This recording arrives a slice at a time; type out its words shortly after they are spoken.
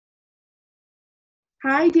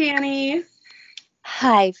Hi, Danny.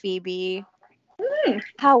 Hi, Phoebe. Hmm,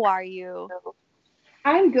 How are you?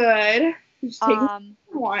 I'm good. Just taking Um,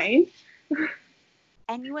 some wine.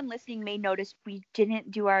 Anyone listening may notice we didn't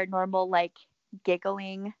do our normal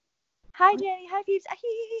giggling. Hi, Danny. Hi, Phoebes.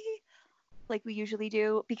 Like we usually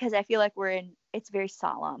do because I feel like it's very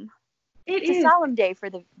solemn. It It's a is solemn day for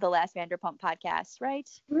the last Vanderpump podcast, right?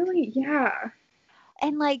 really, yeah.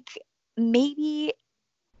 And maybe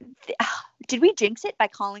did we jinx it by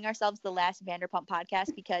calling ourselves the last Vanderpump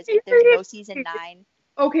podcast? Because if there's no season 9,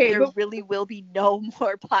 Okay, there but really will be no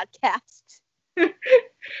more podcasts.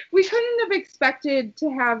 we couldn't have expected to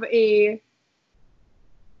have a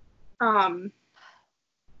um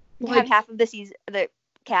Have like half of the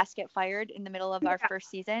cast get fired in the middle of our yeah, first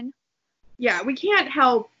season. yeah, we can't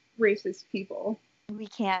help racist people. We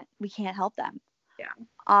can't help them.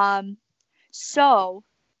 Yeah. So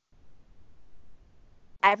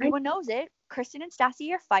I, everyone knows it. Kristen and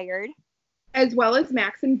Stassi are fired. as well as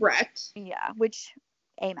Max and Brett, Yeah, which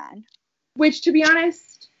amen. which to be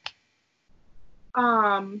honest,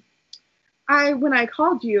 um when I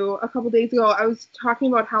called you a couple days ago, I was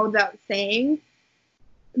talking about how that saying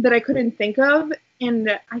that I couldn't think of,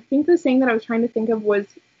 and I think the saying that I was trying to think of was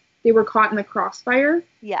they were caught in the crossfire,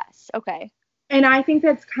 Yes. Okay. and I think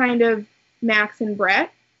that's kind of Max and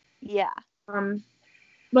Brett, Yeah. um,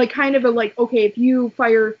 like kind of a like okay, if you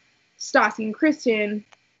fire Stassi and Kristen,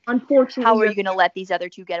 unfortunately, How are you going to let these other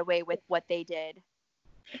two get away with what they did?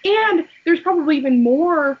 and there's probably even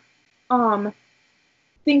more um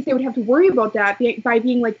things they would have to worry about that by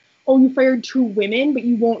being like, oh, you fired two women, but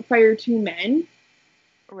you won't fire two men.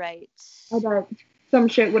 Right. I bet some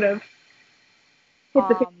shit would have hit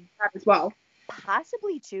the fan as well.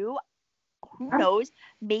 Possibly too. Who knows?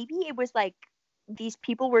 Maybe it was like these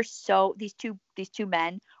two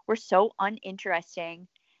men were so uninteresting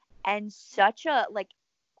and such a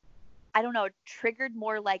I don't know, triggered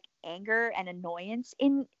more like anger and annoyance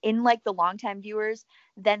in like the longtime viewers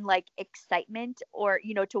than like excitement or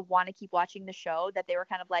to want to keep watching the show, that they were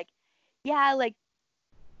kind of like, yeah, like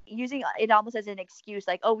using it almost as an excuse,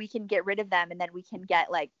 like, oh, we can get rid of them and then we can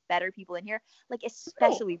get like better people in here, like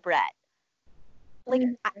especially Brett. Like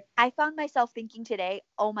I found myself thinking today,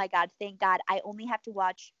 oh my god, thank God I only have to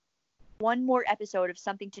watch one more episode of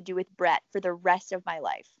something to do with Brett for the rest of my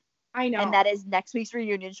life. I know. And that is next week's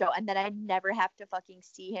reunion show. And then I never have to fucking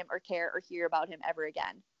see him or care or hear about him ever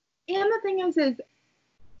again. And the thing is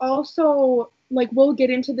also, like, we'll get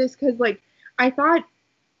into this because, like, I thought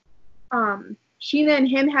Sheena and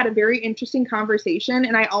him had a very interesting conversation,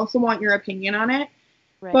 and I also want your opinion on it.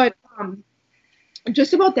 Right. But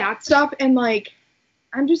just about that stuff, and, like,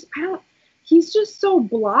 he's just so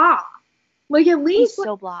blah. Like, at least, he's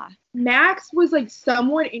so blah. Max was, like,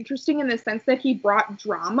 somewhat interesting in the sense that he brought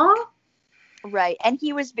drama. Right. And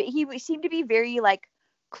he seemed to be very, like,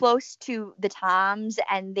 close to the Toms,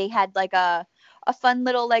 and they had, like, a fun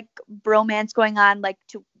little, like, bromance going on, like,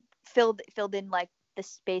 to filled in, like, the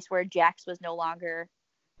space where Jax was no longer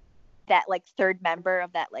that, like, third member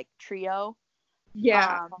of that, like, trio.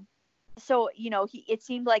 Yeah. So, it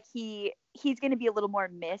seemed like he's going to be a little more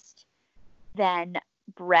missed than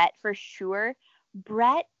Brett for sure.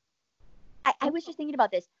 Brett, I was just thinking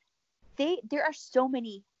about this. There are so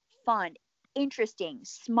many fun, interesting,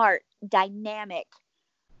 smart, dynamic,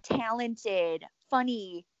 talented,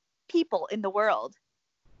 funny people in the world.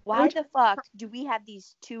 Why the fuck do we have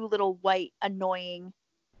these two little white, annoying,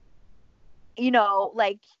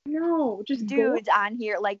 like, no, just dudes on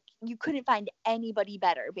here? Like, you couldn't find anybody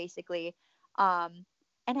better, basically. And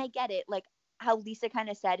I get it, like how Lisa kind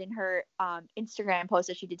of said in her Instagram post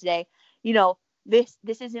that she did today, this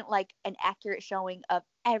isn't like an accurate showing of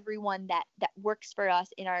everyone that works for us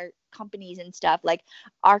in our companies and stuff. Like,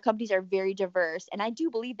 our companies are very diverse, and I do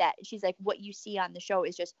believe that. She's like, what you see on the show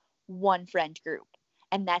is just one friend group,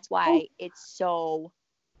 and that's why it's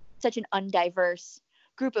such an undiverse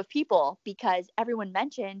group of people, because everyone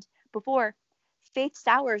mentioned before, Faith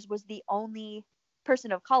Sowers was the only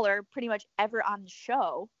person of color pretty much ever on the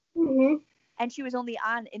show. Mm-hmm. And she was only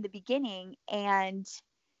on in the beginning, and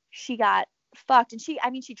she got fucked. And she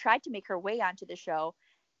tried to make her way onto the show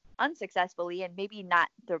unsuccessfully, and maybe not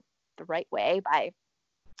the right way, by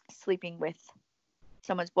sleeping with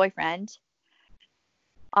someone's boyfriend.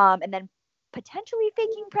 And then potentially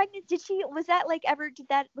faking pregnancy. Was that ever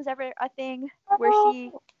a thing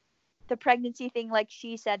where the pregnancy thing, like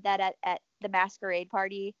she said that at the masquerade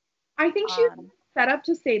party? I think she was set up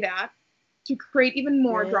to say that to create even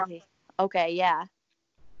more drama. Okay, yeah.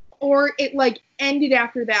 Or it like ended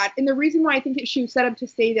after that, and the reason why I think that she was set up to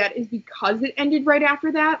say that is because it ended right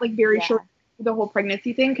after that, like very short, the whole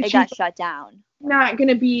pregnancy thing. It got shut down. not going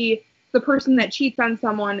to be the person that cheats on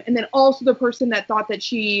someone and then also the person that thought that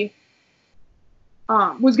she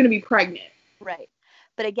was going to be pregnant. Right.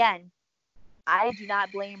 But again, I do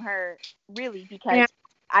not blame her really because Yeah.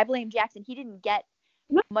 I blame Jackson. He didn't get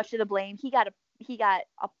much of the blame. He got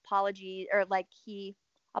apology, or like he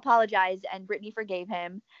apologized and Brittany forgave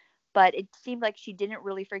him, but it seemed like she didn't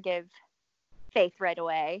really forgive Faith right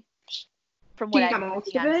away from what I've been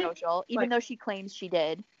reading on social, even though she claims she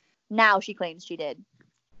did. Now she claims she did.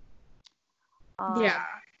 Yeah.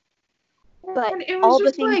 But all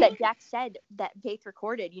the things that Jack said, that Faith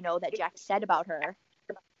recorded, that Jack said about her,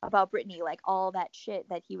 about Brittany, like all that shit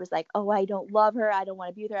that he was like, oh, I don't love her, I don't want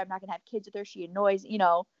to be with her, I'm not gonna have kids with her, she annoys,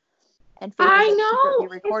 and Faith was secretly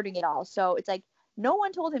recording it all. So it's like no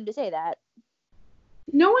one told him to say that.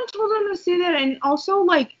 No one told him to say that. And also,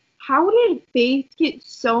 like, how did Faith get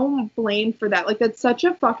so blamed for that? Like, that's such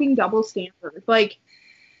a fucking double standard. Like,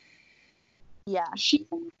 yeah, she,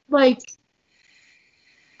 like,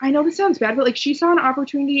 I know this sounds bad, but like, she saw an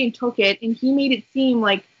opportunity and took it, and he made it seem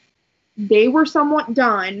like they were somewhat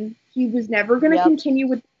done. He was never going to continue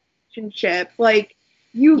with the relationship. Like,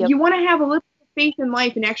 you want to have a little faith in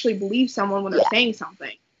life and actually believe someone when they're saying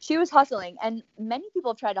something. She was hustling, and many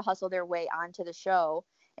people have tried to hustle their way onto the show,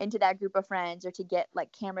 into that group of friends, or to get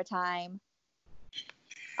like camera time.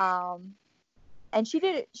 And she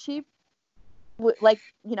did it. She, like,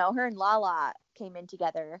 her and Lala came in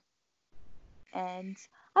together, and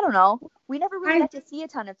I don't know. We never really got to see a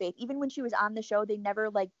ton of Faith. Even when she was on the show, they never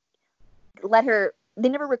like let her. They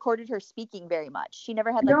never recorded her speaking very much. She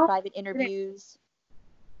never had like private interviews.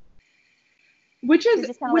 Which is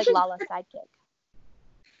just kind of like Lala's sidekick.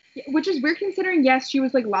 Which is weird considering, yes, she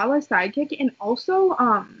was like Lala's sidekick, and also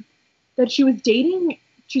that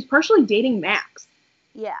she's partially dating Max.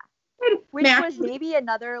 Yeah. Which was maybe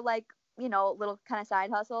another like, little kind of side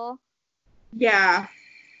hustle. Yeah.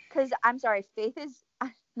 Because I'm sorry, Faith is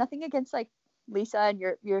nothing against like Lisa and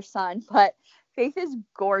your son, but Faith is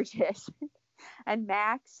gorgeous. And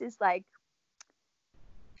Max is like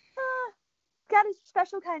got a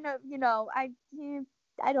special kind of,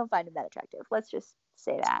 I don't find him that attractive. Let's just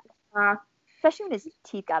say that. Especially when his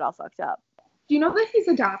teeth got all fucked up. Do you know that he's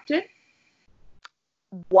adopted?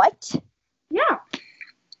 What? Yeah.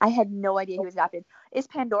 I had no idea he was adopted. Is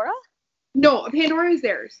Pandora? No, Pandora is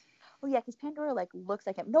theirs. Oh yeah, because Pandora like looks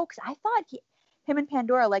like him. No, because I thought him and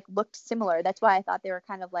Pandora like looked similar. That's why I thought they were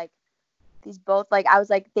kind of like these both. Like I was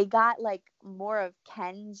like, they got like more of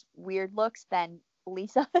Ken's weird looks than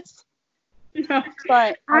Lisa's. Yeah.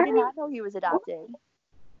 But I did not know he was adopted.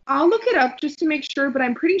 I'll look it up just to make sure, but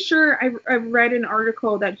I'm pretty sure I read an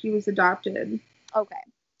article that he was adopted. Okay.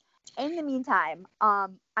 In the meantime,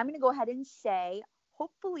 I'm going to go ahead and say,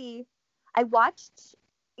 hopefully, I watched,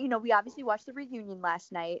 we obviously watched the reunion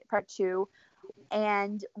last night, part 2,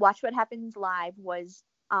 and Watch What Happens Live was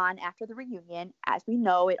on after the reunion. As we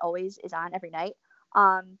know, it always is on every night.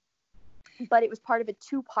 But it was part of a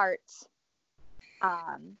two-part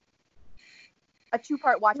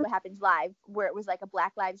Watch What Happens Live, where it was like a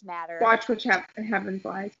Black Lives Matter. Watch What Happens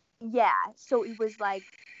Live. Yeah, so it was like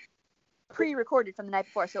pre-recorded from the night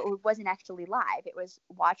before, so it wasn't actually live. It was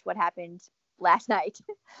Watch What Happened last night,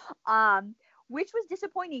 which was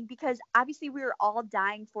disappointing because obviously we were all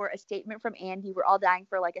dying for a statement from Andy. We're all dying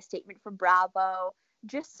for like a statement from Bravo,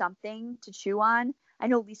 just something to chew on. I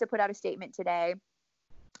know Lisa put out a statement today,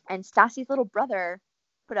 and Stassi's little brother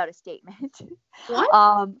put out a statement.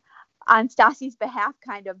 What? On Stassi's behalf,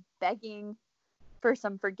 kind of begging for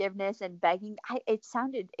some forgiveness and begging.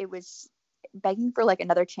 It was begging for like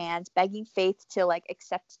another chance, begging Faith to like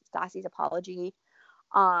accept Stassi's apology,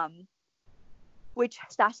 which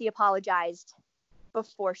Stassi apologized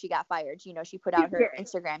before she got fired. She put out her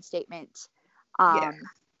Instagram statement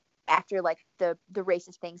after like the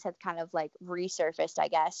racist things had kind of like resurfaced, I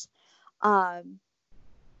guess.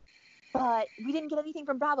 But we didn't get anything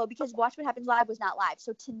from Bravo because Watch What Happens Live was not live.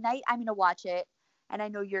 So tonight I'm going to watch it, and I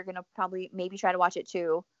know you're going to probably maybe try to watch it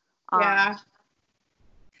too. Yeah.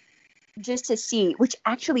 Just to see, which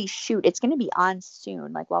actually, shoot, it's going to be on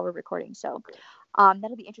soon, like while we're recording. So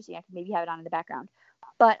that'll be interesting. I could maybe have it on in the background.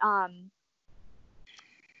 But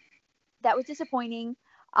that was disappointing.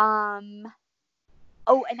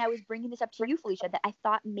 Oh, and I was bringing this up to you, Felicia, that I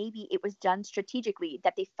thought maybe it was done strategically,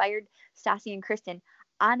 that they fired Stassi and Kristen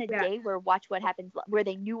on a day where where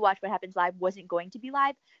they knew Watch What Happens Live wasn't going to be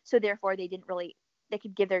live. So therefore they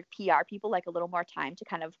could give their PR people like a little more time to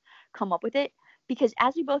kind of come up with it. Because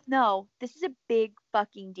as we both know, this is a big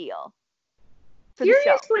fucking deal.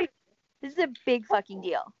 Seriously? This is a big fucking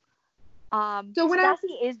deal. So when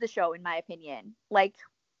Stassi is the show, in my opinion. Like,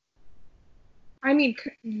 I mean,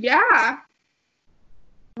 yeah.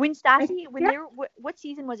 When Stassi, what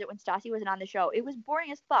season was it when Stassi wasn't on the show? It was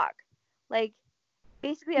boring as fuck. Like,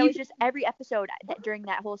 basically, I was just, every episode during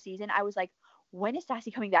that whole season, I was like, when is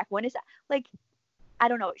Stassi coming back? When is that? Like, I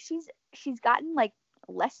don't know. She's gotten, like,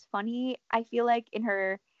 less funny, I feel like, in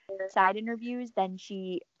her side interviews than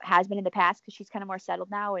she has been in the past, because she's kind of more settled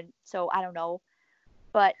now, and so, I don't know.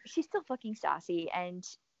 But she's still fucking Stassi, and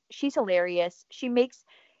she's hilarious. She makes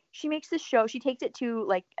the show, she takes it to,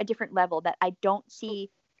 like, a different level that I don't see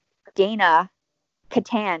Dana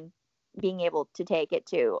Katan being able to take it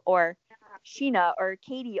to, or Sheena or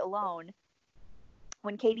Katie alone.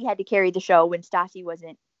 When Katie had to carry the show when Stassi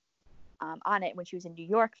wasn't on it, when she was in New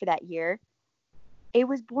York for that year, it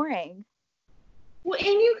was boring. Well,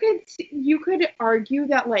 and you could argue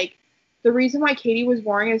that, like, the reason why Katie was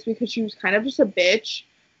boring is because she was kind of just a bitch.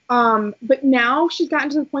 But now she's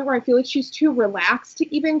gotten to the point where I feel like she's too relaxed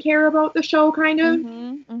to even care about the show, kind of.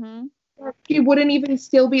 Mm-hmm, mm-hmm. She wouldn't even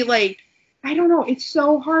still be, like, I don't know, it's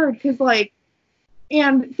so hard, because, like,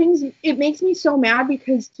 and it makes me so mad,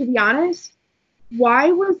 because, to be honest,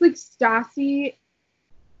 why was, like, Stassi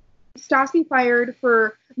fired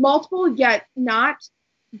for multiple, yet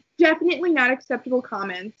definitely not acceptable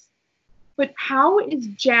comments? But how is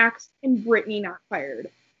Jax and Brittany not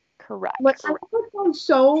fired? Correct. Like, I think it sounds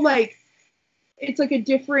so, like, it's like a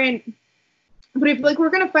different, but if, like,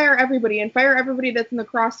 we're gonna fire everybody that's in the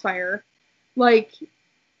crossfire, like,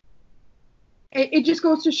 it just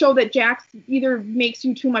goes to show that Jax either makes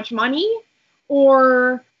you too much money,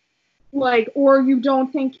 or, like, or you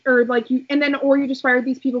don't think, or, like, or you just fired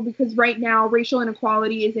these people because right now racial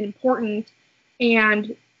inequality is important,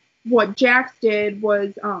 and what Jax did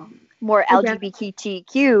was more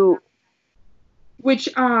LGBTQ, which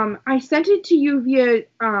I sent it to you via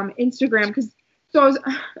Instagram, because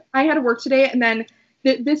I had to work today, and then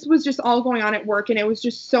this was just all going on at work, and it was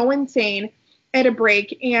just so insane at a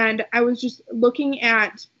break, and I was just looking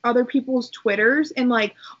at other people's Twitters, and,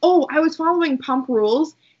 like, I was following Pump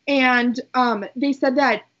Rules, and they said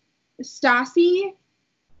that Stassi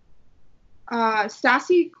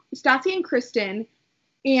and Kristen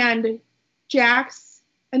and Jax,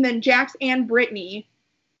 and then Jax and Brittany,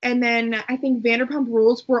 and then I think Vanderpump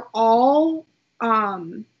Rules were all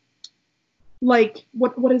like,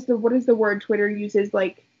 what is the word Twitter uses,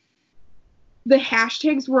 like, the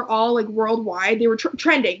hashtags were all, like, worldwide. They were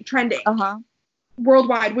trending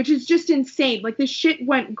worldwide, which is just insane. Like, this shit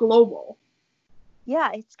went global.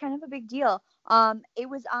 Yeah, it's kind of a big deal. It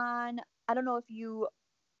was on, I don't know if you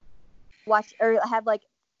watch or have, like,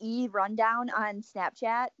 Rundown on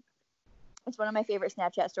Snapchat. It's one of my favorite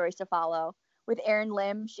Snapchat stories to follow. With Erin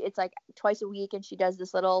Lim, it's, like, twice a week, and she does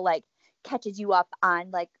this little, like, catches you up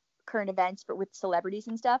on, like, current events with celebrities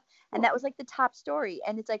and stuff, and that was, like, the top story,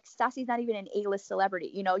 and it's like Stassi's not even an A-list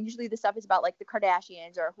celebrity, you know, usually the stuff is about, like, the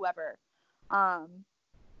Kardashians or whoever,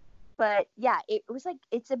 but yeah, it was, like,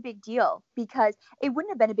 it's a big deal, because it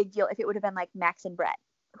wouldn't have been a big deal if it would have been, like, Max and Brett.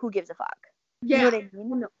 Who gives a fuck? Yeah. You know what I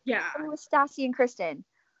mean? Yeah. But it was Stassi and Kristen.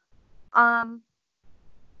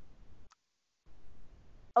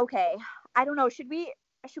 Okay, I don't know, should we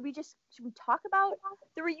talk about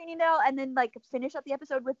the reunion now and then, like, finish up the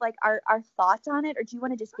episode with, like, our thoughts on it, or do you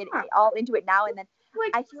want to just get all into it now? And then,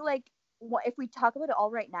 like, I feel like if we talk about it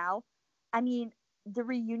all right now, I mean, the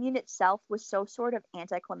reunion itself was so sort of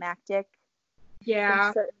anticlimactic,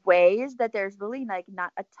 in certain ways, that there's really, like,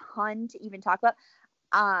 not a ton to even talk about.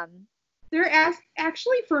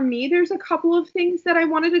 Actually, for me, there's a couple of things that I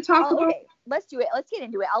wanted to talk about. Okay, let's do it. Let's get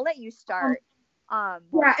into it. I'll let you start. Yeah,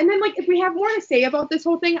 and then, like, if we have more to say about this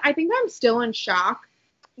whole thing, I think I'm still in shock.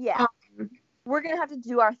 Yeah. We're going to have to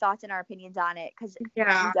do our thoughts and our opinions on it, because we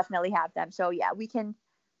definitely have them. So, yeah, we can,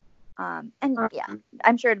 yeah,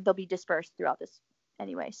 I'm sure they'll be dispersed throughout this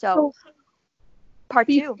anyway. So part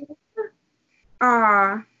 2.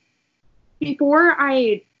 Before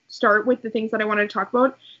I start with the things that I wanted to talk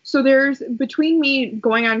about, so between me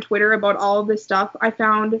going on Twitter about all of this stuff, I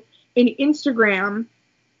found an Instagram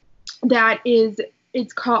that it's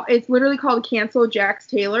literally called Cancel Jax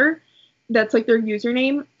Taylor. That's, like, their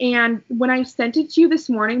username. And when I sent it to you this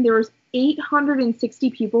morning, there was 860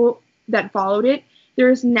 people that followed it.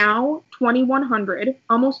 There's now 2,100,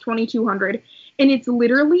 almost 2,200. And it's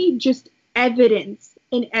literally just evidence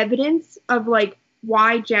of, like,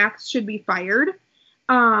 why Jax should be fired.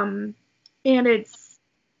 And it's,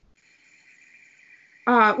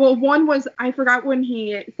 one was, I forgot when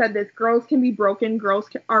he said this, girls can be broken, girls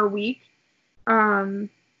are weak.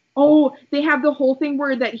 They have the whole thing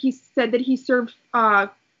where that he said that he served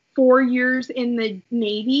 4 years in the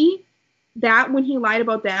Navy, that when he lied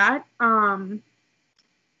about that.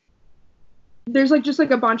 there's like just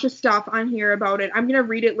like a bunch of stuff on here about it. I'm gonna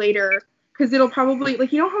read it later because it'll probably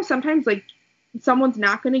like, you know how sometimes like someone's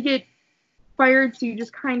not gonna get fired, so you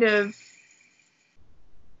just kind of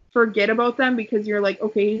forget about them because you're like,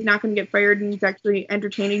 okay, he's not gonna get fired and he's actually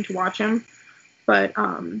entertaining to watch him. But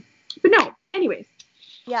no. Anyways.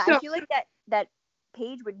 Yeah, so, I feel like that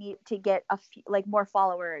page would need to get a few, like more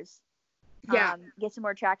followers. Yeah. Get some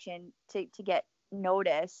more traction to get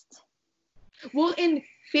noticed. Well, and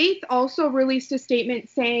Faith also released a statement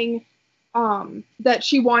saying that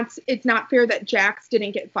it's not fair that Jax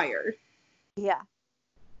didn't get fired. Yeah.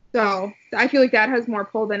 So I feel like that has more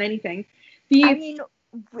pull than anything. I mean,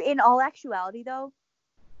 in all actuality, though,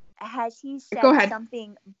 has he said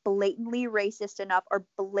something blatantly racist enough or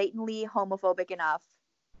blatantly homophobic enough?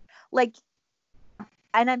 Like,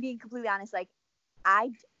 and I'm being completely honest, like,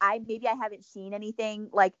 I maybe I haven't seen anything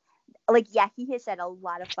like yeah, he has said a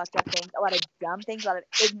lot of fucked up things, a lot of dumb things, a lot of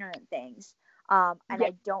ignorant things. And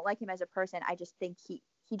I don't like him as a person. I just think he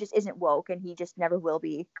just isn't woke, and he just never will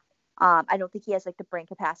be. I don't think he has like the brain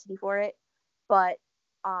capacity for it. But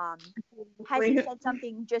has he said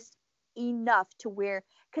something just enough to where?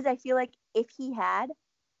 Because I feel like if he had,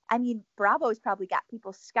 I mean, Bravo's probably got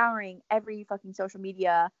people scouring every fucking social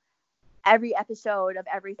media, every episode of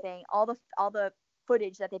everything, all the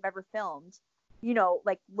footage that they've ever filmed, you know,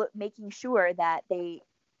 like making sure that they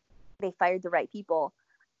fired the right people.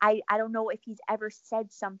 I don't know if he's ever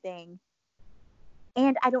said something,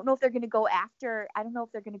 and I don't know if they're going to go after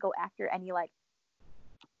any like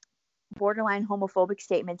borderline homophobic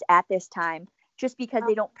statements at this time, just because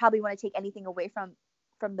they don't probably want to take anything away from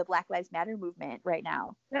the Black Lives Matter movement right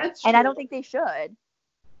now. That's and true. I don't think they should.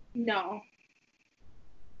 No.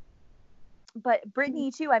 But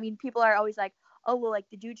Brittany too, I mean, people are always like, oh, well, like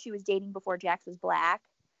the dude she was dating before Jax was black,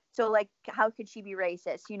 so like how could she be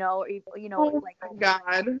racist, you know? Oh like, my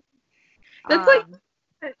God, that's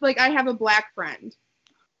like I have a black friend.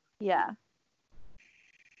 Yeah.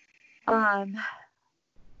 I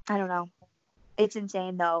don't know, it's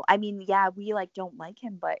insane though. I mean, yeah, we like don't like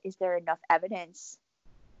him, but is there enough evidence?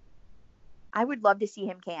 I would love to see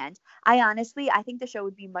him canned. I think the show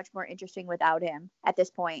would be much more interesting without him at this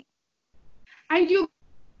point. I do.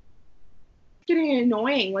 Getting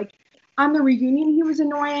annoying. Like on the reunion, he was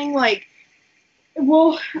annoying. Like,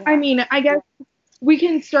 well, yeah. I mean, I guess we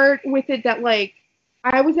can start with it that like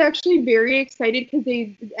I was actually very excited because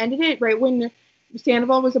they ended it right when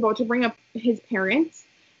Sandoval was about to bring up his parents,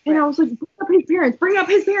 and I was like, bring up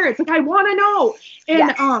his parents. Like, I want to know.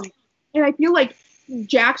 And and I feel like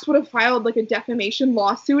Jax would have filed like a defamation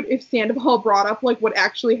lawsuit if Sandoval brought up like what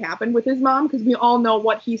actually happened with his mom, because we all know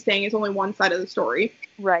what he's saying is only one side of the story.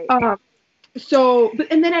 Right. So,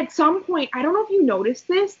 and then at some point, I don't know if you noticed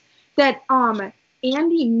this, that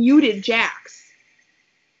Andy muted Jax.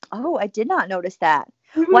 Oh, I did not notice that.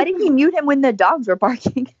 Why did he mute him when the dogs were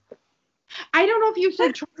barking? I don't know if he was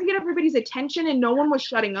like trying to get everybody's attention and no one was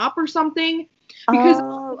shutting up or something. Because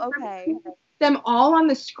okay. Them all on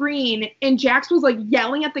the screen, and Jax was like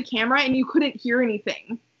yelling at the camera and you couldn't hear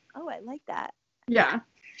anything. Oh, I like that. Yeah.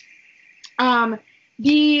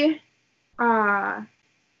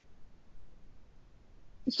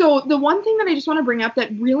 So the one thing that I just want to bring up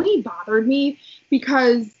that really bothered me,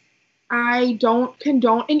 because I don't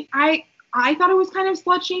condone, and I thought it was kind of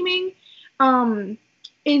slut shaming,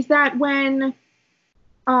 is that when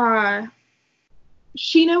Sheena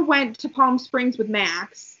went to Palm Springs with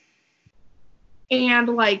Max and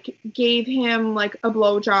like gave him like a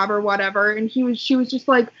blowjob or whatever, and she was just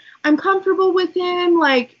like, I'm comfortable with him,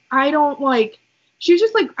 like I don't like. She was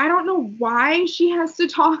just like, I don't know why she has to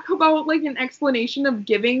talk about like an explanation of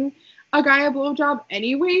giving a guy a blowjob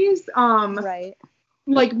anyways. Right.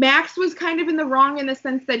 Like Max was kind of in the wrong in the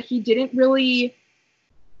sense that he didn't really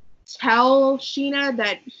tell Sheena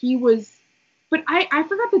that he was, but I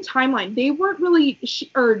forgot the timeline. They weren't really,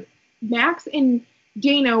 Max and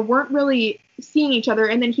Dana weren't really seeing each other,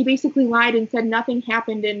 and then he basically lied and said nothing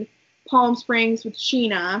happened in Palm Springs with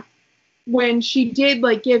Sheena when she did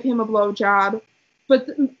like give him a blowjob. But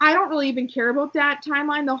I don't really even care about that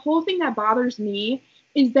timeline. The whole thing that bothers me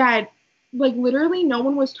is that, like, literally no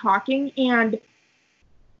one was talking, and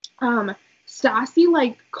Stassi,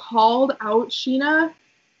 like, called out Sheena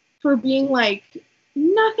for being, like,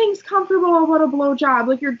 nothing's comfortable about a blowjob.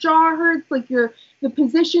 Like, your jaw hurts, like, the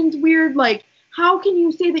position's weird, like, how can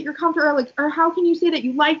you say that you're comfortable, or how can you say that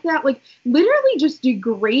you like that? Like, literally just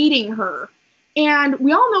degrading her. And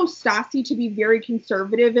we all know Stassi to be very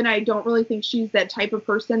conservative, and I don't really think she's that type of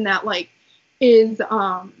person that, like, is,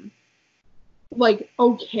 like,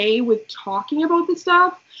 okay with talking about this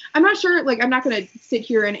stuff. I'm not sure, like, I'm not going to sit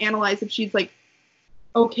here and analyze if she's, like,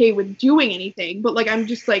 okay with doing anything, but like I'm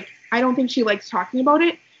just like I don't think she likes talking about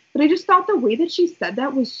it. But I just thought the way that she said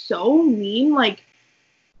that was so mean. Like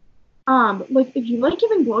if you like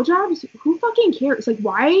giving blowjobs, who fucking cares? Like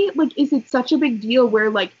why like is it such a big deal where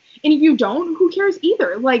like and if you don't, who cares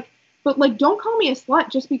either? Like but like don't call me a slut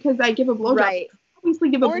just because I give a blowjob. Right. Obviously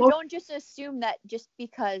give a Or blow. don't just assume that just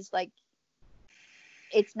because like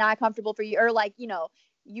it's not comfortable for you, or like, you know,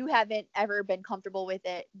 you haven't ever been comfortable with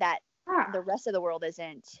it, that Yeah. the rest of the world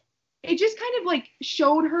isn't. It just kind of like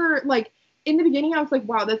showed her like in the beginning I was like,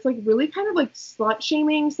 wow, that's like really kind of like slut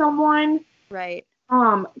shaming someone. Right.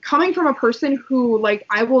 Coming from a person who like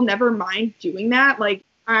I will never mind doing that. Like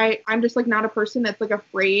I'm just like not a person that's like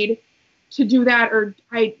afraid to do that, or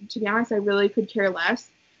I to be honest, I really could care less.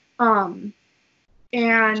 Um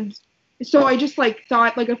and so I just like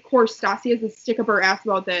thought like of course Stassi has a stick up her ass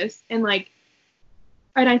about this, and like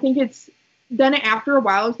and I think it's then after a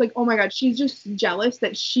while it's like, oh my god, she's just jealous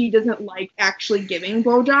that she doesn't like actually giving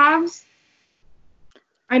blowjobs.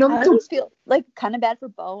 I know I that's always feel like kind of bad for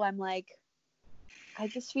Bo. I'm like, I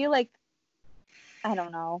just feel like, I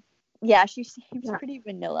don't know. Yeah, she seems pretty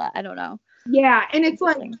vanilla. I don't know. yeah, and it's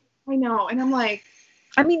like I know, and I'm like,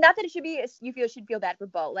 I mean, not that it should be, you should feel bad for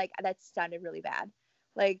Bo. Like, that sounded really bad.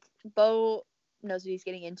 Like, Bo knows what he's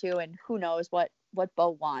getting into, and who knows what Bo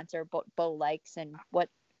wants or what Bo likes and what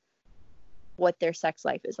their sex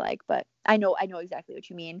life is like. But I know exactly what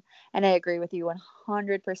you mean, and I agree with you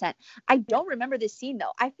 100%. I don't remember this scene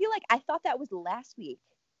though. I feel like I thought that was last week.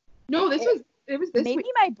 no, it was this maybe week.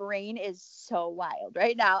 My brain is so wild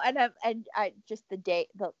right now, and I just the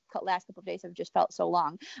last couple of days have just felt so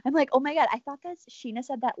long. I'm like, oh my god, I thought that Sheena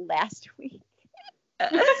said that last week.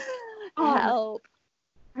 Help.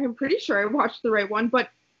 I'm pretty sure I watched the right one, but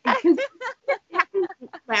because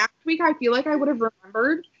last week I feel like I would have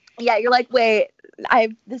remembered. Yeah, you're like, wait,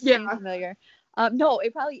 this seems familiar. No,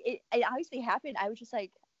 it obviously happened. I was just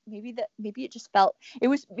like, maybe it just felt,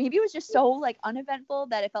 maybe it was just so like uneventful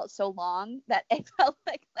that it felt so long that it felt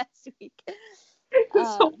like last week.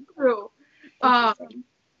 It's so true.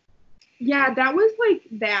 Yeah, that was like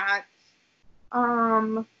that.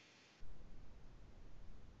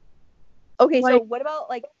 Okay, so what about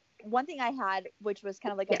like one thing I had, which was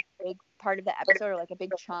kind of like a big part of the episode, or like a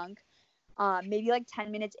big chunk, maybe like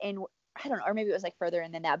 10 minutes in, I don't know, or maybe it was like further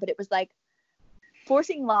in than that, but it was like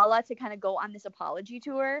forcing Lala to kind of go on this apology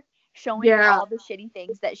tour, showing all the shitty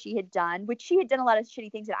things that she had done, which she had done a lot of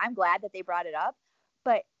shitty things, and I'm glad that they brought it up.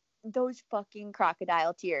 But those fucking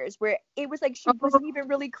crocodile tears, where it was like she wasn't even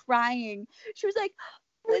really crying. She was like,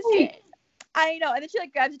 listen, I know. And then she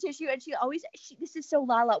like grabs a tissue, and this is so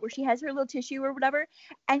Lala, where she has her little tissue or whatever,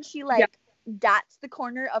 and she like dots the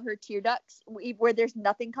corner of her tear ducts where there's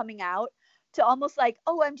nothing coming out, to almost like,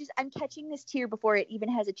 oh, I'm catching this tear before it even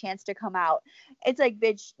has a chance to come out. It's like,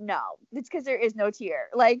 bitch, no, it's because there is no tear.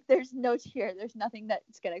 Like, there's no tear. There's nothing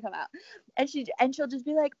that's gonna come out. And she'll just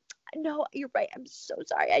be like, no, you're right. I'm so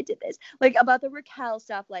sorry I did this. Like, about the Raquel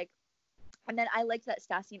stuff, like. And then I liked that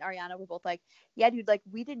Stassi and Ariana were both like, yeah, dude, like,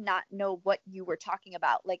 we did not know what you were talking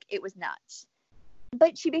about. Like, it was nuts.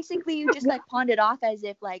 But she basically just like pawned it off as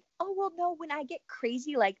if like, oh, well, no, when I get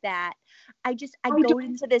crazy like that, I go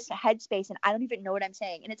into this headspace and I don't even know what I'm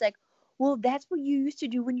saying. And it's like, well, that's what you used to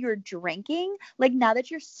do when you were drinking. Like, now that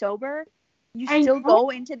you're sober, you still go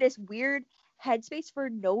into this weird headspace for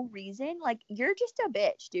no reason. Like, you're just a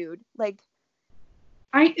bitch, dude. Like,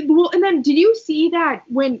 and then did you see that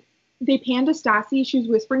when they panned to Stassi, she was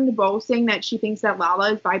whispering to Bo saying that she thinks that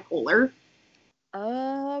Lala is bipolar?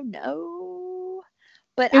 Oh, no.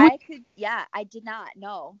 But I did not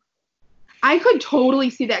know. I could totally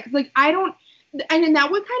see that, because like I don't, and then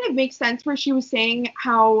that would kind of make sense where she was saying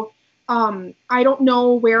how I don't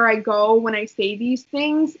know where I go when I say these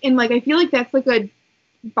things, and like I feel like that's like a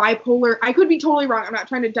bipolar. I could be totally wrong. I'm not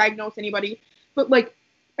trying to diagnose anybody, but like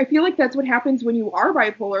I feel like that's what happens when you are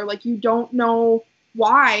bipolar. Like you don't know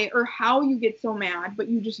why or how you get so mad, but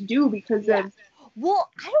you just do because of. Well,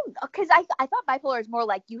 I don't, because I thought bipolar is more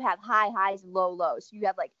like you have high highs and low lows. So you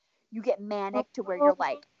have like, you get manic to where you're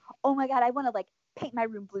like, oh my God, I want to like paint my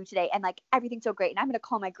room blue today, and like everything's so great, and I'm going to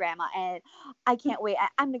call my grandma, and I can't wait.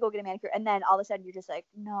 I'm going to go get a manicure. And then all of a sudden you're just like,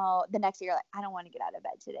 no, the next day you're like, I don't want to get out of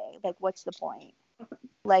bed today. Like, what's the point?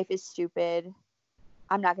 Life is stupid.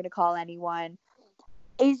 I'm not going to call anyone.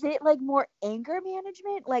 Is it like more anger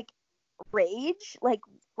management? Like rage? Like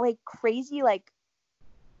crazy, like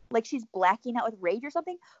she's blacking out with rage or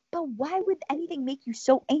something? But why would anything make you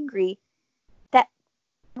so angry that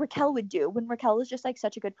Raquel would do when Raquel is just like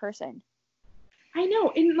such a good person? I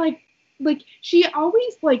know, and like she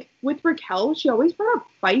always like with Raquel, she always brought up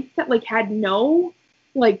fights that like had no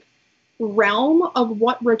like realm of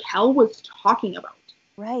what Raquel was talking about.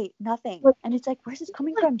 Right. Nothing. Like, and it's like, where's this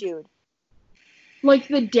coming from, dude? Like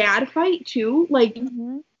the dad fight too. Like,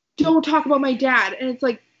 Mm-hmm. don't talk about my dad. And it's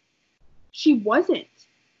like, she wasn't.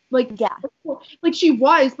 Like, yeah. Like she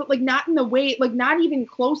was, but like not in the way, like not even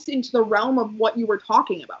close into the realm of what you were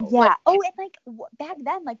talking about. Yeah. Like, oh, and like back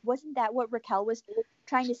then, like, wasn't that what Raquel was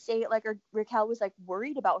trying to say? Like, or Raquel was like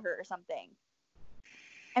worried about her or something.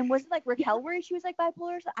 And wasn't like Raquel worried she was like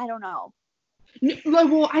bipolar? I don't know.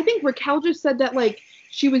 Well, I think Raquel just said that like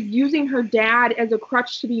she was using her dad as a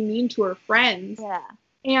crutch to be mean to her friends. Yeah.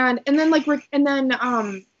 And then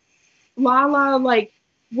Lala like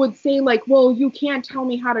would say like, well, you can't tell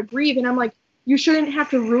me how to grieve, and I'm like, you shouldn't have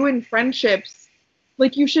to ruin friendships.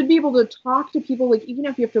 Like, you should be able to talk to people, like even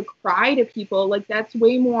if you have to cry to people, like that's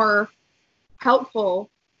way more helpful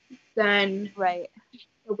than right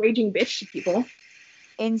a raging bitch to people.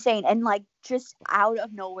 Insane. And like just out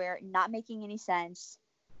of nowhere, not making any sense.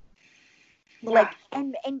 Yeah. Like,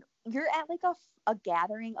 and you're at like a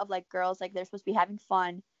gathering of like girls, like they're supposed to be having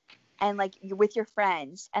fun, and like you're with your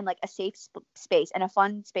friends, and like a safe space and a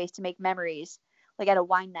fun space to make memories, like at a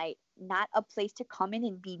wine night, not a place to come in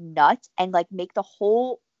and be nuts and like make the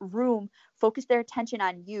whole room focus their attention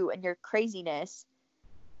on you and your craziness.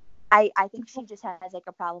 I think she just has like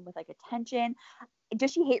a problem with like attention.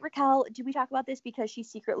 Does she hate Raquel? Did we talk about this? Because she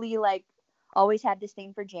secretly like always had this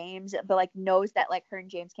thing for James, but like knows that like her and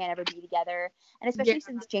James can't ever be together. And especially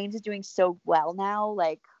since James is doing so well now,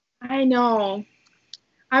 like. I know.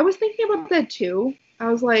 I was thinking about that too. I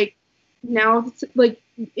was like, now it's like,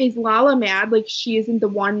 is Lala mad? Like she isn't the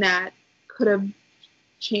one that could have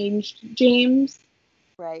changed James.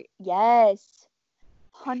 Right. Yes.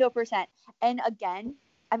 100%. And again,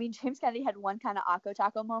 I mean, James Kennedy had one kind of Akko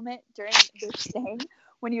Taco moment during this thing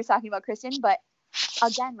when he was talking about Kristen. But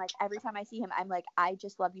again, like every time I see him, I'm like, I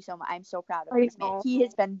just love you so much. I'm so proud of this man. He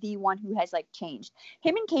has been the one who has like changed.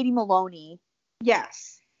 Him and Katie Maloney.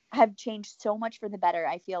 Yes. Have changed so much for the better.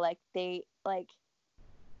 I feel like they like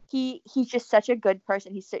he's just such a good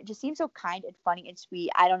person. He just seems so kind and funny and sweet.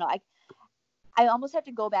 I don't know. I almost have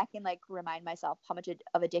to go back and like remind myself how much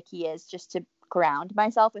of a dick he is, just to ground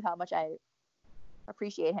myself with how much I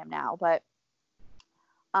appreciate him now. But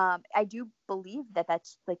I do believe that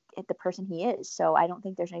that's like the person he is. So I don't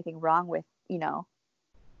think there's anything wrong with,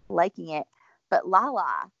 liking it. But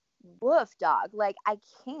Lala, woof dog, like I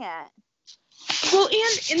can't. Well,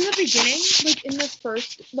 and in the beginning, like in the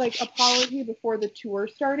first like apology before the tour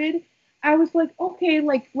started, I was like, okay,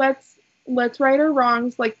 like let's right our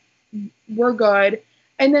wrongs, like we're good.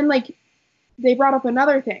 And then like they brought up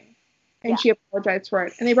another thing, and she apologized for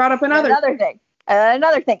it. And they brought up another thing.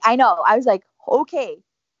 Another thing. I know. I was like, okay,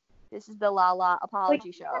 this is the Lala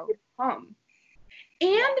apology show. And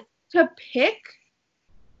to pick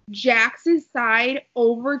Jax's side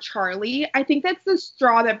over Charlie, I think that's the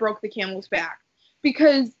straw that broke the camel's back.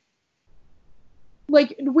 Because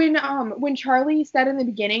like when Charlie said in the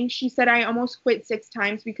beginning, she said, I almost quit 6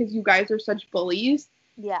 times because you guys are such bullies.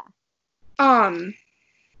 Yeah. Lala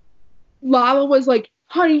was like,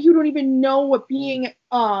 honey, you don't even know what being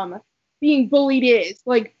bullied is.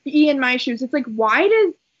 Like, be in my shoes. It's like, why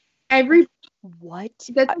does every what?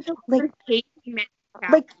 That's like,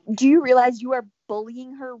 do you realize you are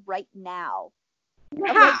bullying her right now?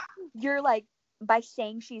 Yeah. Like, you're like, by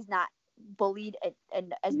saying she's not bullied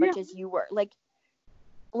and as much as you were. Like,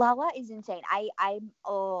 Lala is insane. I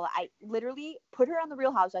literally put her on the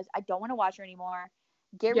Real Housewives. I don't want to watch her anymore.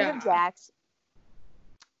 Get rid of Jax.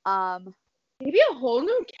 Maybe a whole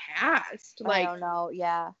new cast. Like, I don't know.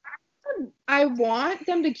 Yeah. I want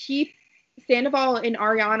them to keep Sandoval and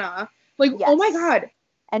Ariana. Like, oh my god.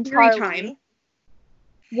 And Charlie.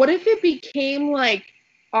 What if it became like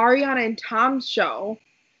Ariana and Tom's show?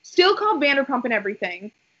 Still called Vanderpump and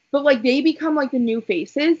everything. But like they become like the new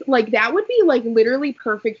faces. Like that would be like literally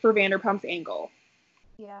perfect for Vanderpump's angle.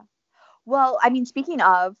 Yeah. Well, I mean, speaking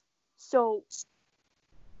of, so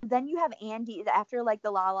then you have Andy after like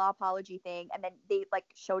the Lala apology thing, and then they like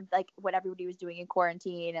showed like what everybody was doing in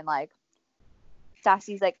quarantine, and like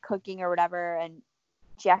Stassi's like cooking or whatever, and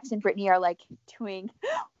Jax and Brittany are like doing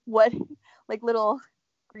what like little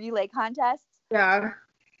relay contests. Yeah.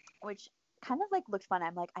 Which kind of like looked fun.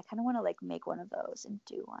 I'm like, I kind of want to like make one of those and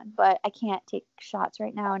do one, but I can't take shots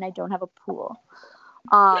right now, and I don't have a pool.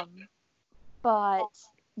 But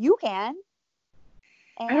you can.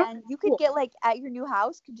 And you could get like at your new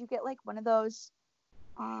house, could you get like one of those?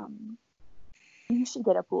 You should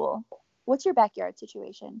get a pool. What's your backyard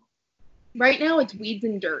situation? Right now it's weeds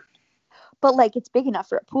and dirt. But like it's big enough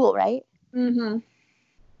for a pool, right? Mm-hmm.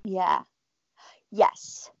 Yeah.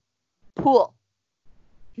 Yes. Pool.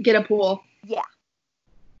 Get a pool. Yeah.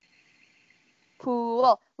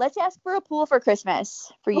 Pool. Let's ask for a pool for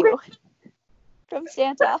Christmas for Okay. you from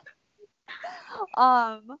Santa.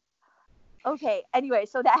 Okay. Anyway,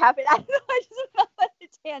 so that happened. I don't know. I just went on a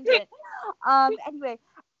tangent. Anyway,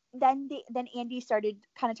 then Andy started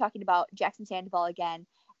kind of talking about Jackson Sandoval again,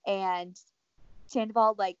 and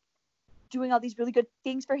Sandoval like doing all these really good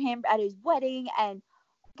things for him at his wedding and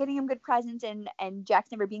getting him good presents, and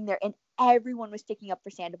Jackson never being there, and everyone was sticking up for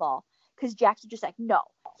Sandoval because Jackson just like, no,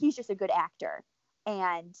 he's just a good actor,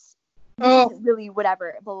 and this isn't really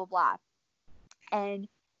whatever, blah blah blah, and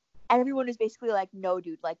everyone was basically like, no,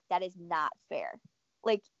 dude, like that is not fair.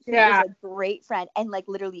 Like he is a great friend, and like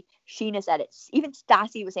literally Sheena said it. Even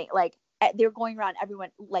Stassi was saying like they were going around, everyone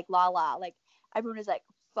like la la, like everyone was like,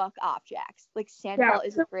 fuck off, Jax. Like Sandoval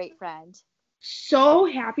is a great friend. So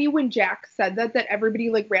happy when Jack said that everybody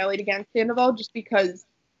like rallied against Sandoval just because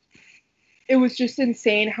it was just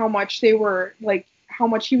insane how much they were like how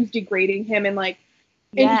much he was degrading him and like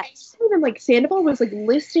yes. And even like Sandoval was like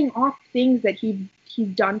listing off things that he's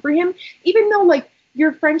done for him, even though like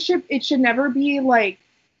your friendship it should never be like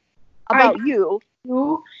about you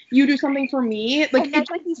do something for me, like and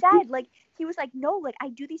that's what he said. Like he was like, no, like I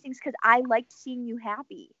do these things because I liked seeing you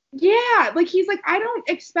happy. Yeah, like he's like, I don't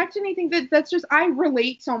expect anything. That's just I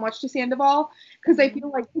relate so much to Sandoval because I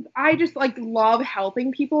feel like I just like love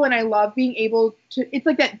helping people and I love being able to. It's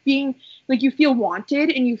like that being like you feel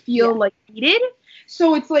wanted and you feel like needed.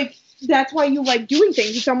 So it's like that's why you like doing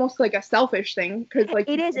things. It's almost like a selfish thing because like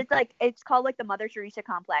it is. It's like it's called like the Mother Teresa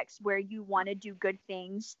complex where you want to do good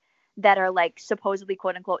things that are like supposedly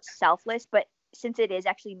quote unquote selfless, but since it is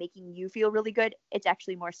actually making you feel really good, it's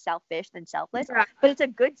actually more selfish than selfless. Yeah. But it's a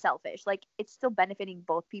good selfish. Like it's still benefiting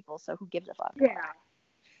both people. So who gives a fuck?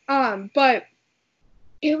 Yeah. But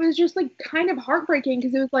it was just like kind of heartbreaking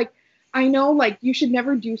because it was like I know like you should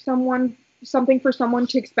never do something for someone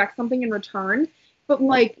to expect something in return, but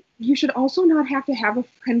like you should also not have to have a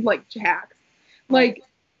friend like Jax.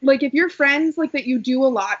 Like if your friends like that you do a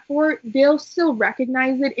lot for, they'll still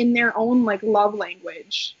recognize it in their own like love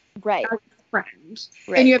language. Right. As a friend.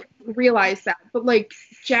 Right. And you have to realize that. But like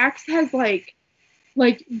Jax has like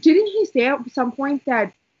didn't he say at some point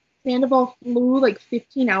that Sandoval flew like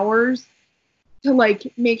 15 hours to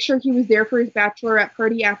like make sure he was there for his bachelorette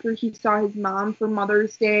party after he saw his mom for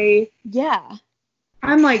Mother's Day? Yeah.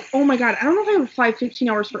 I'm like, oh my god, I don't know if I would fly 15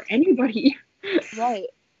 hours for anybody. Right.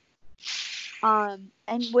 And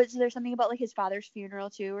was there something about like his father's funeral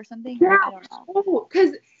too or something? Yeah. I don't know.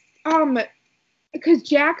 Oh, because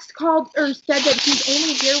Jax called or said that he's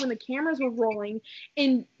only there when the cameras were rolling,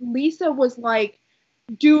 and Lisa was like,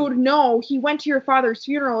 dude, no, he went to your father's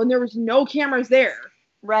funeral and there was no cameras there.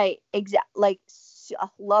 Right. Exactly. Like,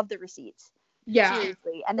 love the receipts. Yeah.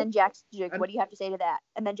 Seriously. And then Jax is like, what do you have to say to that?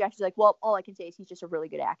 And then Jax is like, well, all I can say is he's just a really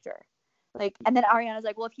good actor. Like, and then Ariana's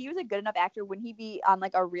like, well, if he was a good enough actor, wouldn't he be on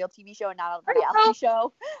like a real TV show and not a reality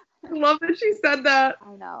show? I love that she said that.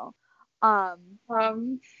 I know.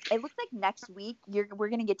 It looks like next week we're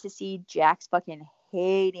gonna get to see Jax fucking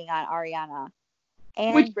hating on Ariana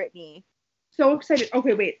and Brittany. So excited.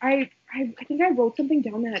 Okay, wait. I think I wrote something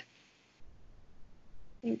down that.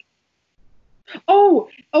 Oh,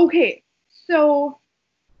 okay. So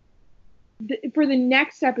for the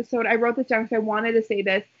next episode, I wrote this down because I wanted to say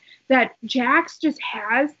this, that Jax just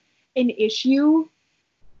has an issue.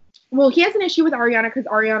 Well, he has an issue with Ariana because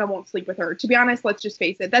Ariana won't sleep with her. To be honest, let's just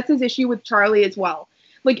face it. That's his issue with Charlie as well.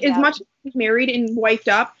 Like, as much as he's married and wifed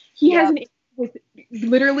up, he has an issue with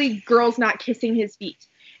literally girls not kissing his feet.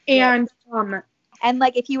 And and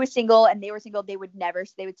like if he was single and they were single, they would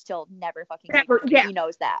still never fucking sleep. He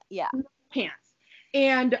knows that. Yeah. Pants.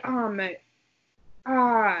 And Ariana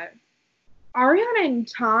and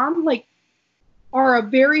Tom like are a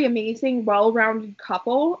very amazing, well-rounded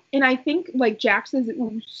couple, and I think like Jax is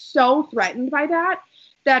so threatened by that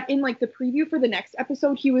in like the preview for the next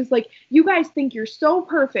episode, he was like, "You guys think you're so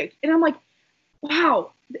perfect," and I'm like,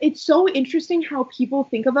 "Wow, it's so interesting how people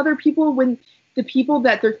think of other people when the people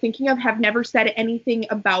that they're thinking of have never said anything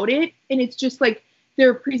about it, and it's just like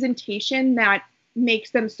their presentation that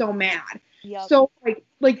makes them so mad." Yep. So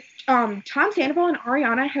like Tom Sandoval and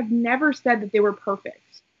Ariana have never said that they were perfect.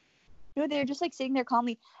 No, they're just like sitting there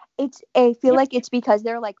calmly. I feel like it's because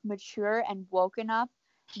they're like mature and woke enough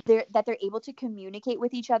that they're able to communicate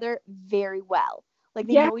with each other very well. Like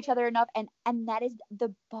they know each other enough, and that is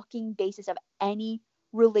the fucking basis of any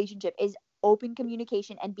relationship is open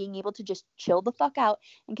communication and being able to just chill the fuck out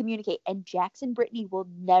and communicate. And Jax and Brittany will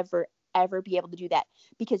never ever be able to do that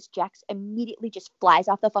because Jax immediately just flies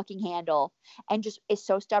off the fucking handle and just is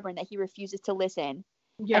so stubborn that he refuses to listen.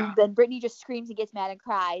 Yeah. And then Brittany just screams and gets mad and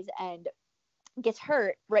cries and gets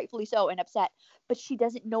hurt, rightfully so, and upset. But she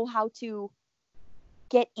doesn't know how to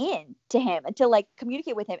get in to him and to like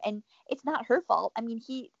communicate with him. And it's not her fault. I mean,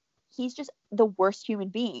 he's just the worst human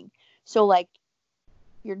being. So like,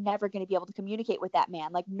 you're never going to be able to communicate with that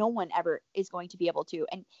man. Like, no one ever is going to be able to.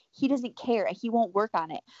 And he doesn't care and he won't work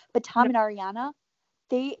on it. But Tom and Ariana,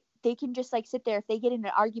 they can just like sit there if they get in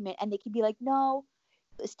an argument and they can be like, no,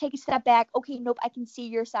 let's take a step back. Okay, nope, I can see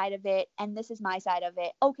your side of it and this is my side of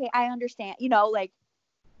it. Okay, I understand. You know, like,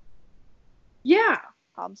 yeah,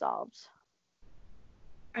 problem solved.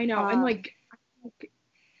 I know. And like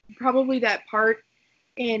probably that part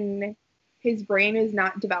in his brain is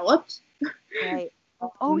not developed. Right.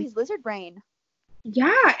 Oh, his lizard brain.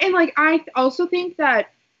 Yeah, and like I also think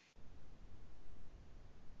that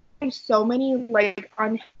there's so many like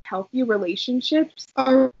unhealthy relationships.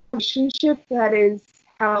 A relationship that is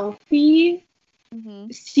healthy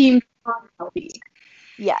seems unhealthy.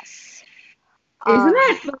 Yes. Isn't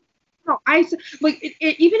that? No, I like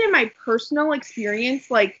even in my personal experience,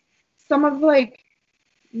 like some of like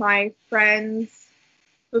my friends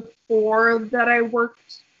before that I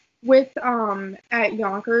worked with at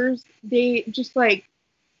Yonkers, they just like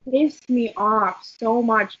pissed me off so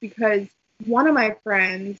much because one of my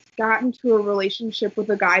friends got into a relationship with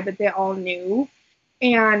a guy that they all knew,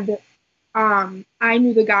 and I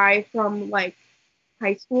knew the guy from like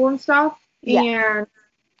high school and stuff, and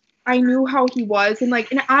I knew how he was, and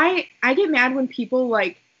like, and I get mad when people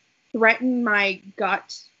like threaten my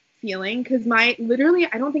gut feeling, because literally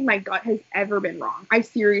I don't think my gut has ever been wrong. I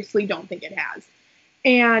seriously don't think it has.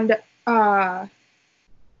 And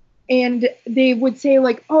they would say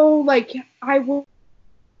like, oh, like I will,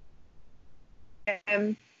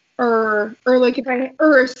 or like if I,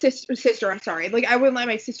 or a sister, I'm sorry, like I wouldn't let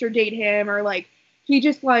my sister date him, or like he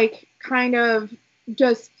just like kind of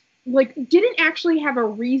just like didn't actually have a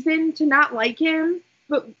reason to not like him,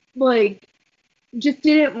 but like just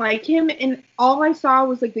didn't like him, and all I saw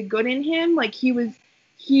was like the good in him. Like he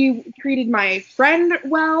treated my friend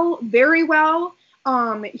well, very well.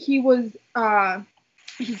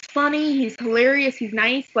 He's funny, he's hilarious, he's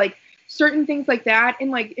nice, like certain things like that.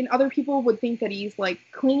 And like, and other people would think that he's like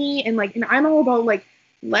clingy, and like, and I'm all about like,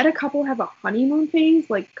 let a couple have a honeymoon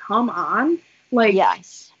phase. Like, come on. Like,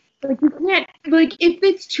 yes. Like you can't, like if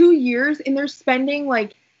it's 2 years and they're spending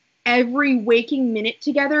like every waking minute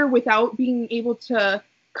together without being able to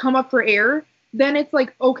come up for air, then it's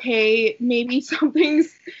like, okay, maybe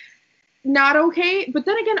something's not okay. But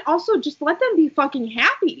then again, also just let them be fucking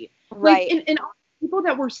happy. Right. Like, and all the people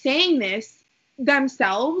that were saying this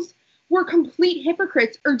themselves were complete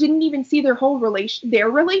hypocrites or didn't even see their whole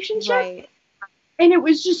relationship. Right. And it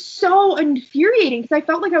was just so infuriating because I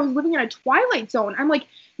felt like I was living in a twilight zone. I'm like,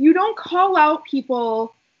 you don't call out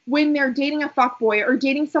people when they're dating a fuckboy or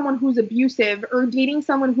dating someone who's abusive or dating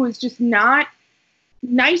someone who is just not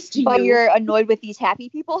nice to you. But you're annoyed with these happy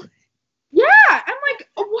people? Yeah. I'm like,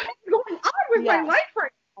 what is going on with my life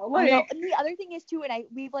right now? Like, and the other thing is too, and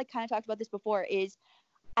we've like kind of talked about this before, is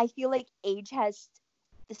I feel like age has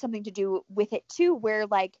something to do with it too, where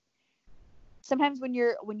like sometimes when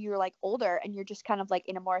you're like older and you're just kind of like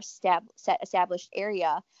in a more established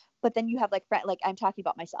area, but then you have like like I'm talking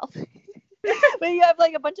about myself. But you have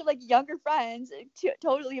like a bunch of like younger friends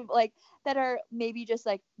totally like that are maybe just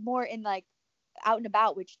like more in like out and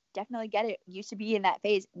about, which definitely get it, used to be in that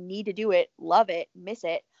phase, need to do it, love it, miss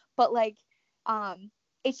it, but like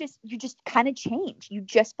it's just, you just kind of change, you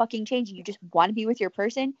just fucking change, you just want to be with your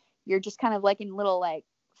person, you're just kind of like in little like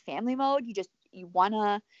family mode, you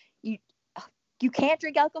can't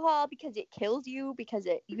drink alcohol because it kills you, because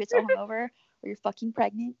you get so hungover, or you're fucking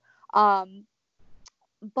pregnant.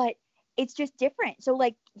 But it's just different. So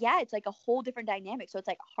like, yeah, it's like a whole different dynamic. So it's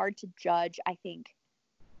like hard to judge, I think,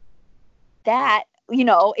 that, you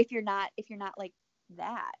know, if you're not like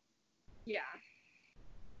that. yeah.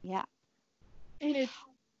 Yeah. And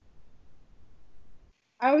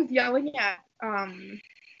I was yelling at,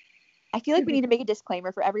 I feel like we need to make a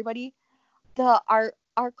disclaimer for everybody.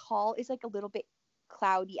 Our call is like a little bit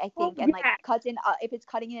cloudy, I think, and like cuts in. If it's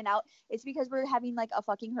cutting in and out, it's because we're having like a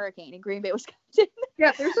fucking hurricane in Green Bay, Wisconsin.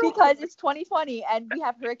 Yeah, because it's 2020 and we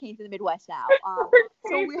have hurricanes in the Midwest now.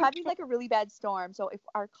 So we're having like a really bad storm. So if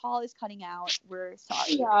our call is cutting out, we're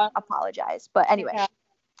sorry. Yeah. Apologize. But anyway. Yeah.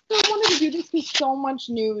 I wanted to do this because so much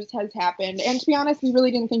news has happened, and to be honest, we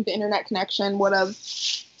really didn't think the internet connection would have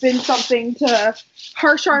been something to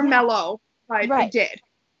harsh our mellow, but it did.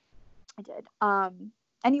 It did.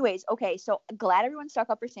 Anyways, okay, so glad everyone stuck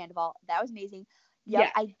up for Sandoval. That was amazing. Yep, yeah.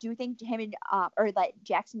 I do think him and or like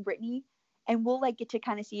Jackson Brittany, and we'll like get to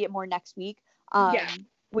kind of see it more next week. Yeah.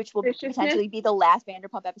 Which will Viciousness. potentially be the last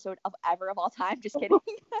Vanderpump episode of all time. Just kidding.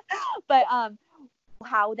 But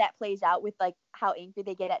how that plays out with like how angry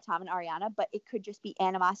they get at Tom and Ariana, but it could just be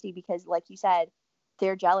animosity because, like you said,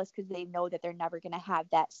 they're jealous because they know that they're never going to have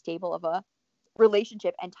that stable of a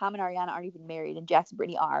relationship, and Tom and Ariana aren't even married, and Jax and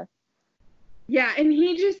Brittany are. Yeah, and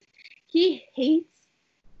he hates,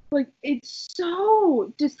 like, it's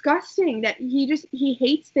so disgusting that he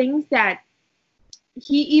hates things that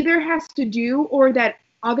he either has to do or that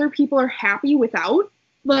other people are happy without.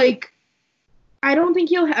 Like, I don't think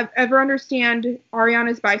he'll ever understand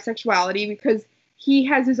Ariana's bisexuality because he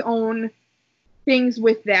has his own things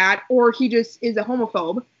with that, or he just is a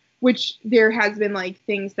homophobe, which there has been like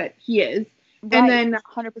things that he is. Right, and then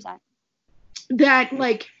 100%. That,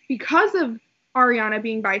 like, because of Ariana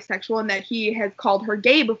being bisexual and that he has called her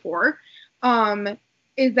gay before,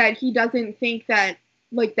 is that he doesn't think that,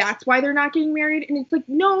 like, that's why they're not getting married. And it's like,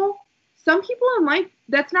 no, some people in life,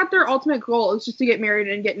 that's not their ultimate goal, is just to get married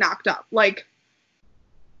and get knocked up. Like,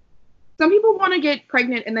 some people want to get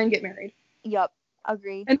pregnant and then get married. Yep,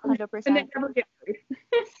 agree, 100%. 100%. And then never get married.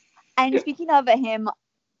 And speaking of him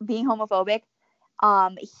being homophobic,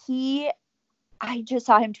 I just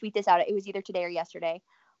saw him tweet this out. It was either today or yesterday.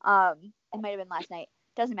 It might have been last night.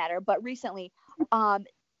 Doesn't matter. But recently,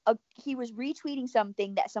 he was retweeting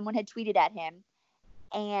something that someone had tweeted at him,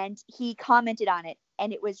 and he commented on it.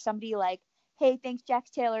 And it was somebody like, "Hey, thanks Jax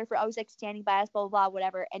Taylor for always like standing by us, blah blah blah,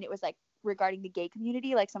 whatever." And it was like regarding the gay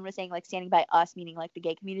community, like someone was saying like standing by us, meaning like the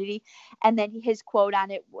gay community. And then his quote on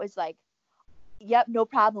it was like, "Yep, no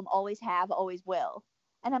problem. Always have, always will."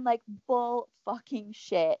 And I'm like, bull fucking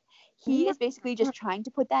shit. He is basically just trying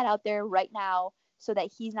to put that out there right now so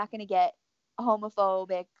that he's not going to get a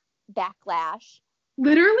homophobic backlash.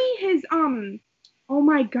 Literally his, oh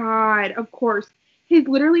my God, of course. His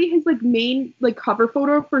like main like cover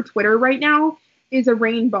photo for Twitter right now is a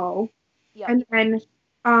rainbow. Yep. And then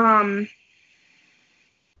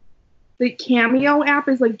the Cameo app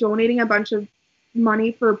is like donating a bunch of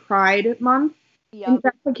money for Pride Month. Yep. And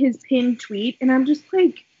that's like his pinned tweet. And I'm just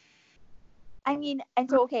like, I mean, and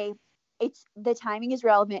so, okay, it's the timing is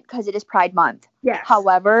relevant because it is Pride Month. yes.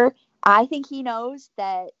 However, I think he knows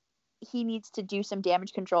that he needs to do some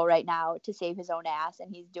damage control right now to save his own ass,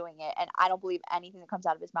 and he's doing it. And I don't believe anything that comes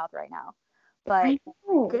out of his mouth right now. But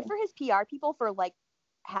good for his PR people for like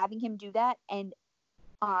having him do that. And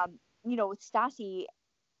you know, with Stassi,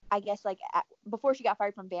 I guess like before she got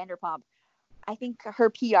fired from Vanderpump, I think her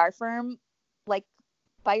PR firm like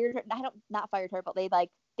fired her. Not fired her, but they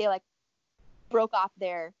broke off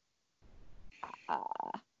their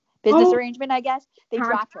business arrangement, I guess. They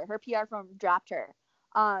dropped her. Her PR firm dropped her.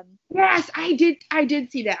 Yes, I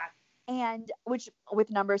did see that. And which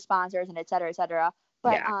with number of sponsors and et cetera, et cetera.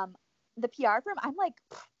 But yeah. The PR firm, I'm like,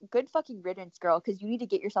 good fucking riddance, girl, because you need to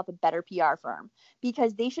get yourself a better PR firm,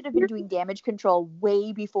 because they should have been doing damage control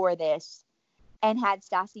way before this and had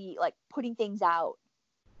Stassi like putting things out.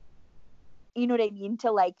 You know what I mean?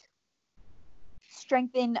 To like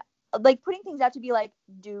strengthen, like putting things out to be like,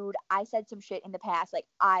 dude, I said some shit in the past. Like,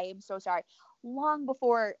 I am so sorry. Long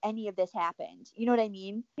before any of this happened. You know what I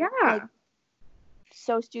mean? Yeah. Like,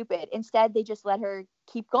 so stupid. Instead, they just let her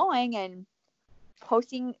keep going and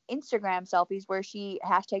posting Instagram selfies where she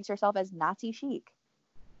hashtags herself as Nazi chic.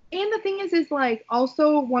 And the thing is like,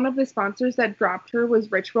 also one of the sponsors that dropped her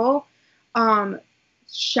was Ritual.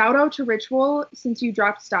 Shout out to Ritual, since you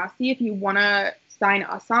dropped Stassi. If you want to sign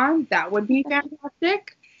us on, that would be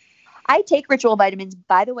fantastic. I take Ritual vitamins.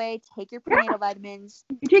 By the way, take your prenatal vitamins.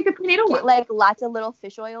 You take the prenatal one. Get like lots of little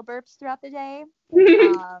fish oil burps throughout the day.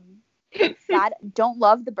 God, don't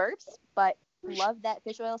love the burps, but love that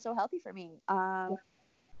fish oil. So healthy for me.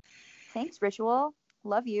 Thanks, Ritual.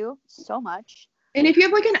 Love you so much. And if you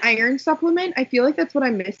have like an iron supplement, I feel like that's what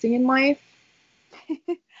I'm missing in life.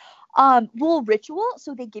 Well, Ritual,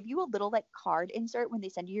 so they give you a little like card insert when they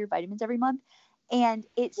send you your vitamins every month, and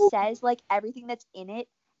it says like everything that's in it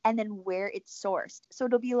and then where it's sourced. So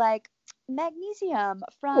it'll be like magnesium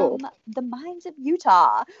from the mines of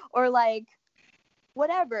Utah, or like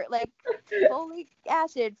whatever, like folic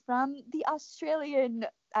acid from the Australian,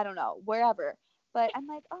 I don't know, wherever. But I'm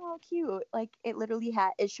like, oh, cute. Like it literally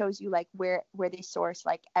it shows you like where they source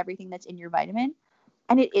like everything that's in your vitamin.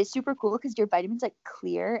 And it is super cool because your vitamin's like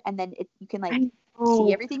clear, and then you can like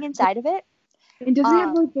see everything inside of it. It doesn't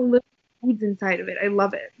have like the little beads inside of it. I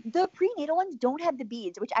love it. The prenatal ones don't have the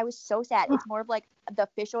beads, which I was so sad. It's more of like the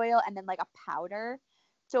fish oil and then like a powder.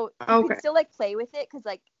 So you can still like play with it because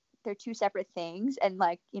like they're two separate things and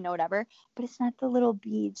like, you know, whatever. But it's not the little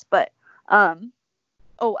beads. But oh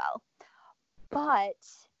well. But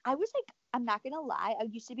I was like I'm not gonna lie, I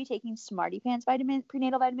used to be taking Smarty Pants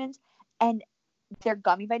prenatal vitamins, and they're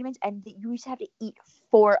gummy vitamins, and you used to have to eat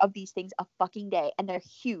 4 of these things a fucking day, and they're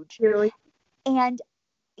huge. Really? And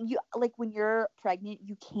you, like, when you're pregnant,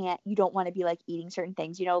 you don't want to be like eating certain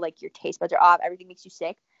things, you know, like your taste buds are off, everything makes you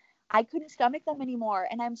sick. I couldn't stomach them anymore,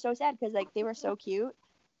 and I'm so sad because like they were so cute.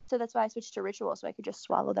 So that's why I switched to Ritual, so I could just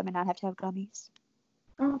swallow them and not have to have gummies.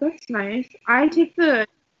 Oh, that's nice. I take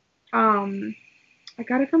I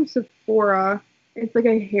got it from Sephora. It's like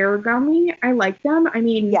a hair gummy. I like them. I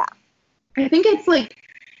mean, Yeah. I think it's like,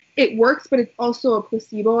 it works, but it's also a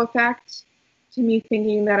placebo effect to me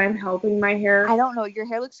thinking that I'm helping my hair. I don't know. Your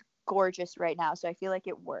hair looks gorgeous right now, so I feel like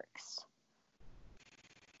it works.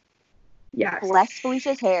 Yes. Bless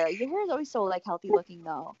Felicia's hair. Your hair is always so like healthy looking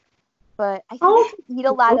though. But I think you eat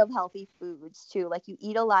a lot of healthy foods too. Like you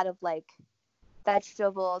eat a lot of like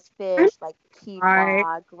vegetables, fish, like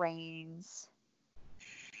quinoa, grains.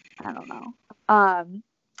 I don't know.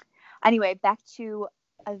 Anyway, back to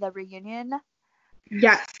the reunion.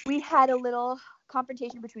 Yes. We had a little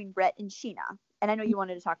confrontation between Brett and Sheena, and I know you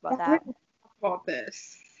wanted to talk about that. About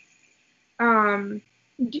this. You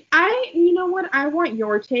know what? I want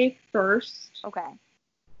your take first. Okay.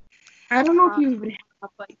 I don't know if you even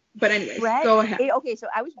have like, but anyways, Brett, go ahead. Okay, so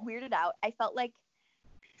I was weirded out. I felt like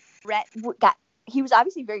Brett he was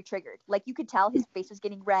obviously very triggered. Like you could tell his face was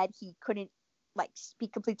getting red. He couldn't like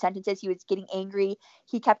speak complete sentences. He was getting angry.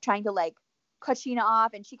 He kept trying to like cut Sheena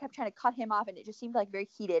off, and she kept trying to cut him off, and it just seemed like very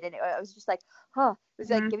heated. And I was just like, huh. It was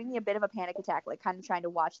like giving me a bit of a panic attack, like kind of trying to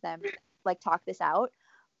watch them like talk this out.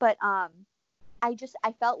 But I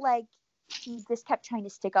felt like he just kept trying to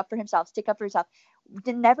stick up for himself.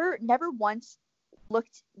 Never once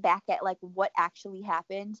looked back at like what actually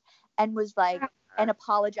happened and was like and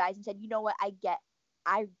apologized and said, you know what,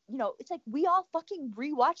 it's like we all fucking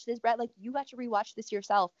rewatched this, Brett. Like you got to rewatch this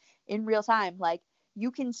yourself in real time. Like you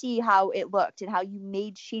can see how it looked and how you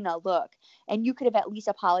made Sheena look, and you could have at least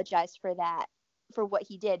apologized for that, for what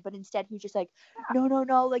he did. But instead he was just like,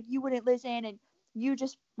 no, like you wouldn't listen, and you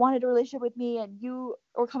just wanted a relationship with me, and you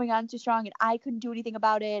were coming on too strong, and I couldn't do anything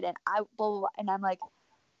about it, and I blah, blah, blah. And I'm like,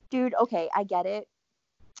 dude, okay, I get it.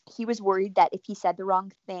 He was worried that if he said the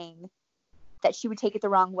wrong thing, that she would take it the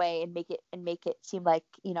wrong way and make it seem like,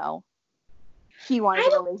 you know, he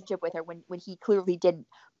wanted a relationship with her when he clearly didn't.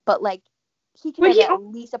 But like he could have at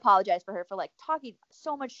least apologized for her for like talking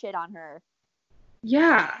so much shit on her.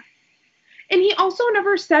 Yeah. And he also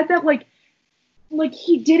never said that like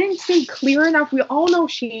he didn't say clear enough. We all know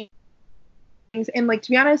she, and like,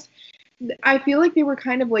 to be honest, I feel like they were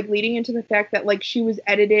kind of like leading into the fact that like she was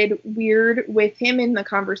edited weird with him in the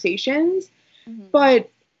conversations. Mm-hmm. But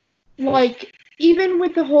like even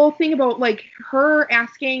with the whole thing about like her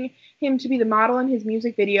asking him to be the model in his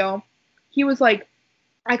music video, he was like,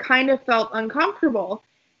 I kind of felt uncomfortable.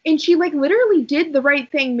 And she like literally did the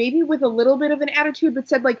right thing, maybe with a little bit of an attitude, but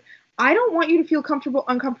said like, I don't want you to feel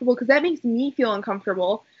uncomfortable because that makes me feel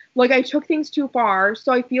uncomfortable. Like I took things too far,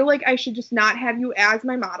 so I feel like I should just not have you as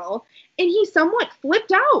my model. And he somewhat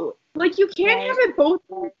flipped out. Like you can't have it both.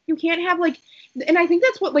 You can't have like, and I think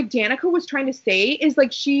that's what like Danica was trying to say is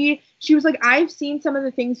like she was like, I've seen some of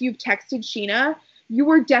the things you've texted Sheena. You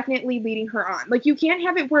were definitely leading her on. Like you can't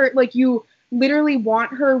have it where like you literally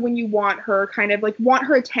want her when you want her, kind of like want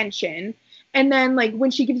her attention. And then like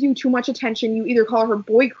when she gives you too much attention, you either call her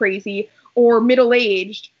boy crazy or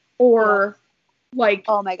middle-aged or like,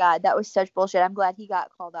 oh my God, that was such bullshit. I'm glad he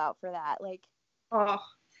got called out for that. Like,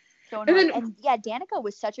 so annoying. And yeah, Danica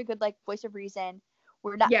was such a good like voice of reason.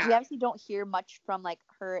 We obviously don't hear much from like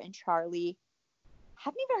her and Charlie.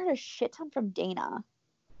 Haven't even heard a shit ton from Dana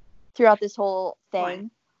throughout this whole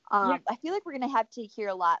thing. I feel like we're gonna have to hear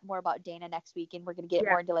a lot more about Dana next week, and we're gonna get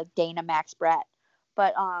more into like Dana, Max, Brett.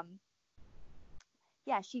 But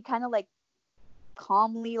yeah, she kind of like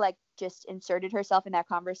calmly like just inserted herself in that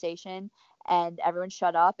conversation, and everyone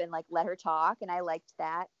shut up and like let her talk, and I liked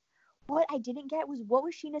that. What I didn't get was what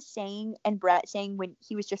was Sheena saying and Brett saying when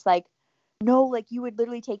he was just like, no, like you would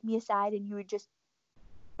literally take me aside and you would just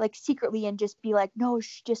like secretly and just be like, no,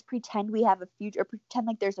 just pretend we have a future, or pretend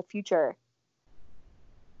like there's a future.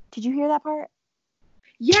 Did you hear that part?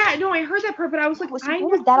 Yeah, no, I heard that part, but I was like, what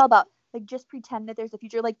was that all about? Like, just pretend that there's a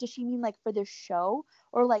future. Like, does she mean like for the show,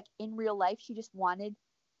 or like in real life she just wanted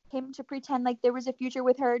him to pretend like there was a future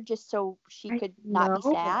with her just so she could not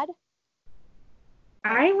be sad?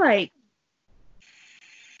 I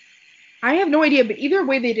have no idea, but either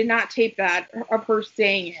way, they did not tape that of her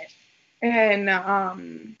saying it. And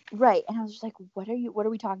right, and I was just like, what are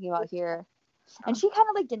we talking about here? And she kind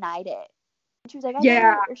of like denied it. She was like,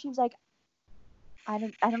 or she was like, I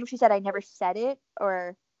don't know if she said I never said it,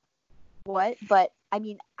 or what, but I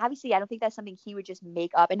mean, obviously I don't think that's something he would just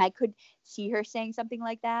make up, and I could see her saying something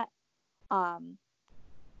like that. Something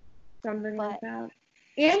But like that.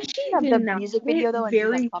 And she of the denied music it video though and being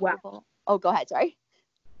very well. uncomfortable. Oh, go ahead, sorry.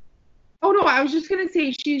 Oh no, I was just gonna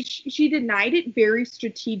say she denied it very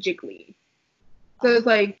strategically. So it's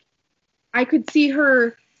like I could see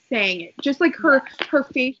her saying it, just like her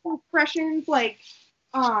facial expressions. Like,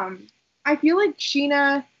 I feel like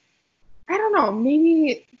Sheena. I don't know.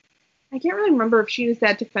 Maybe I can't really remember if Sheena's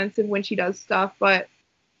that defensive when she does stuff, but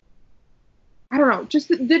I don't know.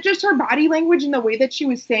 Just her body language and the way that she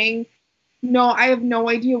was saying, "No, I have no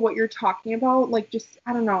idea what you're talking about." Like, just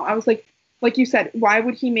I don't know. I was like you said, why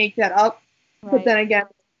would he make that up? Right. But then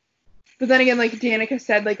again, like Danica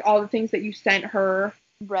said, like all the things that you sent her,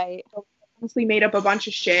 right, honestly made up a bunch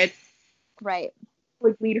of shit, right.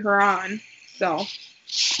 would lead her on. So,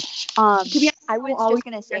 I was just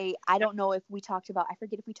gonna say, I don't know if we talked about. I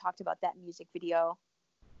forget if we talked about that music video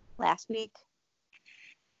last week.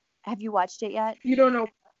 Have you watched it yet? You don't know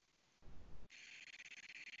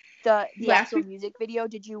the actual music video.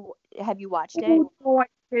 Have you watched it? No,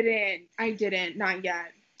 I didn't. Not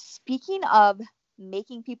yet. Speaking of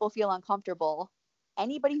making people feel uncomfortable,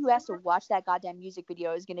 anybody who has to watch that goddamn music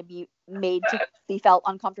video is going to be made to be felt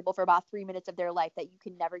uncomfortable for about 3 minutes of their life that you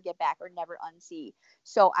can never get back or never unsee.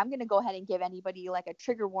 So I'm going to go ahead and give anybody like a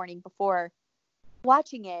trigger warning before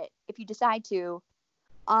watching it, if you decide to.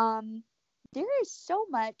 There is so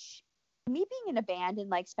much, me being in a band and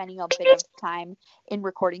like spending a bit of time in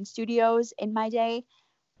recording studios in my day,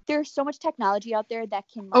 there's so much technology out there that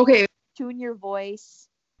can like tune your voice,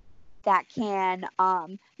 that can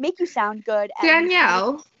make you sound good.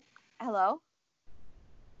 Danielle. Hello?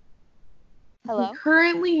 We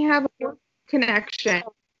currently have a poor connection.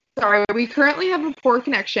 Sorry, we currently have a poor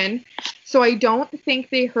connection, so I don't think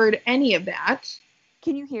they heard any of that.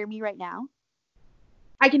 Can you hear me right now?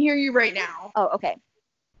 I can hear you right now. Oh, okay.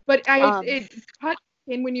 But it cut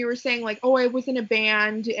in when you were saying like, oh, I was in a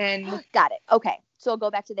band and... Got it. Okay. So I'll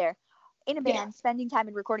go back to there. In a band, spending time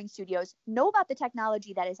in recording studios, know about the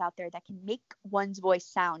technology that is out there that can make one's voice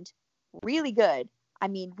sound really good. I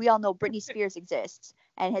mean, we all know Britney Spears exists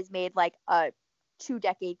and has made like a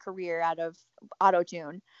 2-decade career out of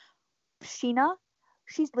auto-tune. Sheena,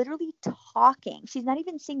 she's literally talking. She's not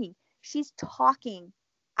even singing. She's talking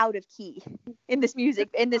out of key in this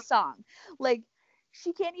song. Like,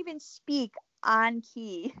 she can't even speak on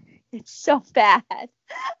key. It's so bad.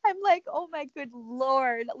 I'm like, oh my good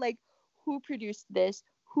Lord. Like, who produced this?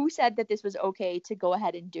 Who said that this was okay to go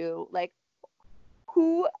ahead and do? Like,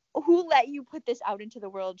 who let you put this out into the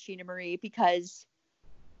world, Sheena Marie? Because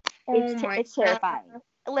it's terrifying.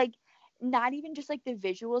 Like, not even just like the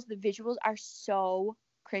visuals. The visuals are so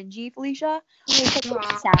cringy, Felicia. Like,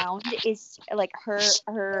 the sound is like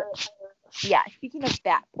her. Yeah. Speaking of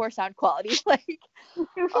that, poor sound quality. Like,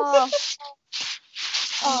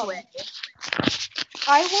 anyway.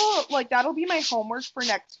 I will, like, that'll be my homework for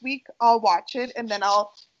next week. I'll watch it and then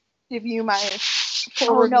I'll give you my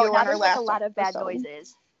full review on our last like a lot of bad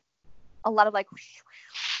noises. A lot of like,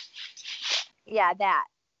 yeah, that.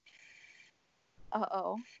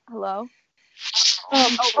 Uh-oh. Hello?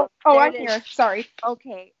 I'm here. Sorry.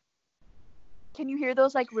 Okay. Can you hear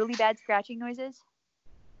those like really bad scratching noises?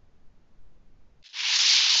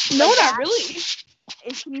 No, like not really.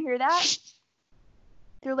 Can you hear that?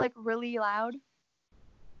 They're like really loud.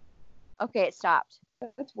 Okay, it stopped.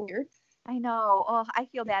 That's weird. I know. Oh, I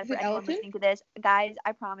feel bad for anyone listening to this. Guys,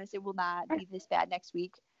 I promise it will not be this bad next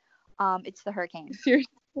week. It's the hurricane.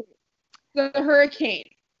 Seriously. The hurricane.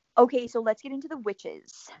 Okay, so let's get into the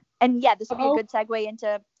witches. And yeah, this will be a good segue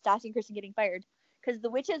into Stassi and Kristen getting fired. Because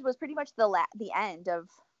the witches was pretty much the end of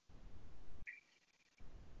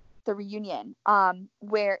the reunion.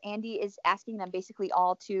 Where Andy is asking them basically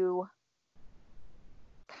all to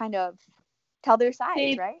kind of tell their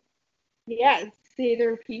sides, right? Yeah, say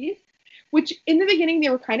their piece. Which in the beginning they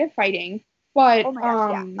were kind of fighting, but oh my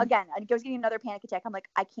gosh, yeah. Again, I was getting another panic attack. I'm like,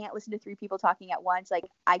 I can't listen to 3 people talking at once. Like,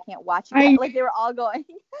 I can't watch it. Like, they were all going.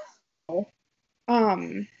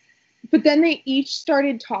 But then they each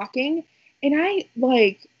started talking, and I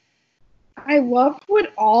loved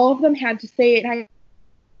what all of them had to say, and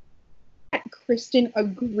Kristen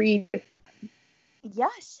agreed with them.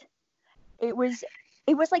 Yes, it was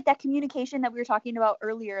like that communication that we were talking about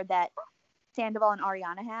earlier that Sandoval and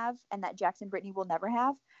Ariana have and that Jackson and Brittany will never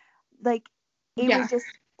have. Like, it was just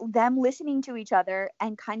them listening to each other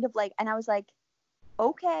and kind of like, and I was like,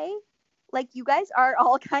 okay, like, you guys are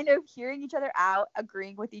all kind of hearing each other out,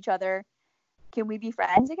 agreeing with each other. Can we be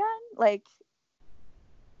friends again? Like,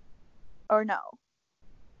 or no?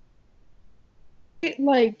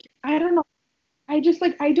 like, I don't know. I just,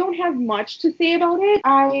 like, I don't have much to say about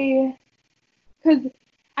it. Because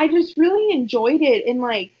I just really enjoyed it. And,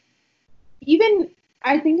 like, even,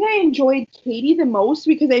 I think I enjoyed Katie the most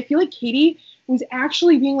because I feel like Katie was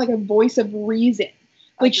actually being, like, a voice of reason.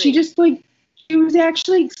 Like, she Agreed. just, like, she was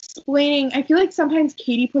actually explaining. I feel like sometimes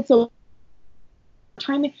Katie puts a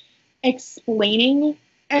time explaining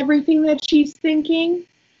everything that she's thinking.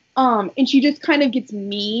 And she just kind of gets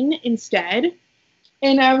mean instead.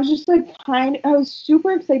 And I was just like, I was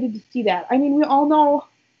super excited to see that. I mean, we all know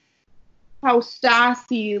how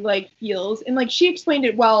Stassi like feels, and like she explained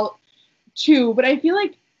it well too. But I feel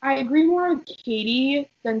like I agree more with Katie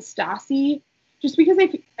than Stassi, just because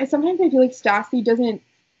I sometimes I feel like Stassi doesn't.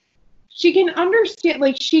 She can understand,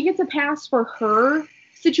 like she gets a pass for her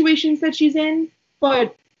situations that she's in,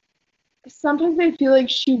 but sometimes I feel like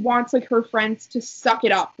she wants like her friends to suck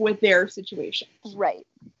it up with their situations. Right.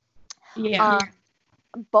 Yeah.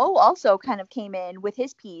 Bo also kind of came in with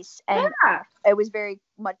his piece, and Yeah. it was very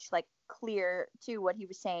much like clear to what he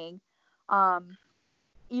was saying.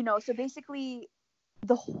 You know, so basically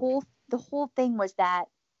the whole thing was that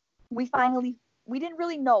we didn't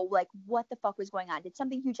really know like what the fuck was going on. Did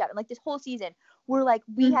something huge happen? Like this whole season, we're like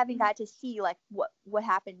we haven't got to see like what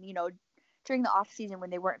happened, you know, during the off season when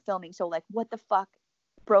they weren't filming. So like what the fuck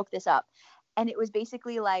broke this up? And it was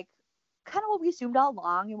basically like kind of what we assumed all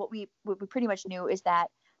along, and what we pretty much knew is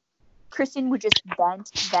that Kristen would just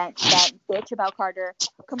vent, bitch about Carter,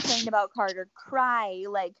 complain about Carter, cry,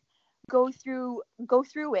 like go through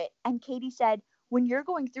it. And Katie said, when you're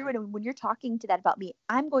going through it and when you're talking to that about me,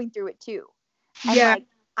 I'm going through it too. And Yeah. like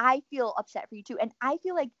I feel upset for you too. And I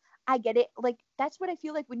feel like I get it. Like that's what I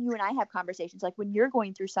feel like when you and I have conversations. Like when you're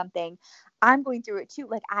going through something, I'm going through it too.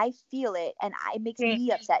 Like I feel it, and it makes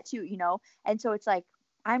me upset too, you know? And so it's like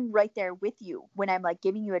I'm right there with you when I'm like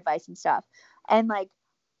giving you advice and stuff. And like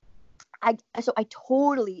I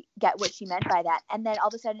totally get what she meant by that. And then all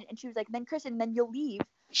of a sudden, and she was like, then Kristen, then you'll leave.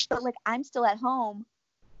 But like, I'm still at home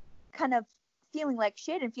kind of feeling like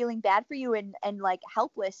shit and feeling bad for you and like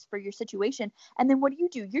helpless for your situation. And then what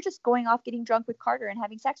do? You're just going off getting drunk with Carter and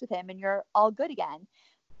having sex with him and you're all good again.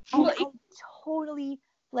 And I totally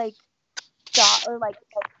like thought or like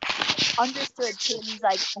understood Katie's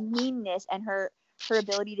like meanness and her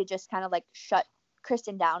ability to just kind of like shut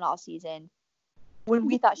Kristen down all season, when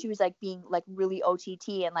we thought she was like being like really OTT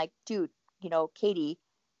and like, dude, you know, Katie,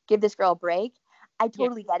 give this girl a break. I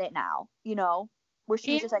totally get it now, you know, where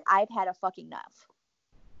she was just like, I've had a fucking enough.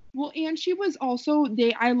 Well, and she was also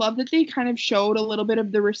I love that they kind of showed a little bit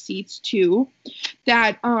of the receipts too.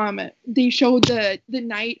 That they showed the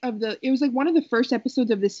night of it was like one of the first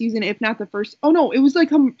episodes of the season, if not the first. Oh no, it was like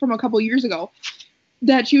from a couple years ago,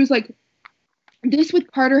 that she was like, this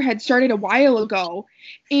with Carter had started a while ago,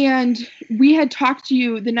 and we had talked to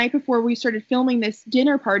you the night before we started filming this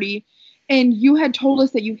dinner party, and you had told us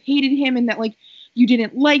that you hated him and that like you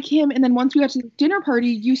didn't like him, and then once we got to the dinner party,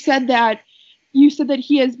 you said that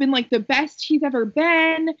he has been like the best he's ever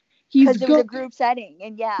been. Because it was a group setting,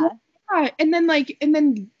 and yeah, and then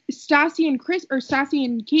Stassi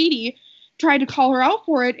and Katie tried to call her out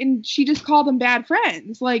for it, and she just called them bad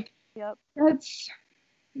friends. Like, yep.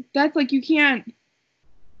 That's like, you can't,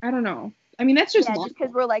 I don't know. I mean, that's just just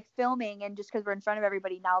because we're like filming and just because we're in front of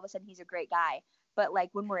everybody, now all of a sudden he's a great guy. But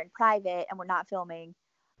like when we're in private and we're not filming,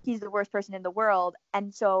 he's the worst person in the world.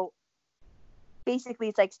 And so basically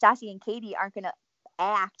it's like Stassi and Katie aren't going to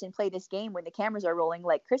act and play this game when the cameras are rolling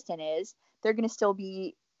like Kristen is. They're going to still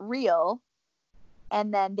be real.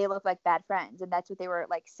 And then they look like bad friends. And that's what they were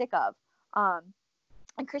like sick of.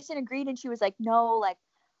 And Kristen agreed, and she was like, no, like,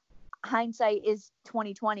 hindsight is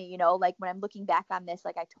 2020, you know, like when I'm looking back on this,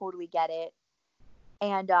 like I totally get it.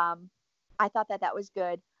 And I thought that was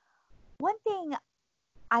good. One thing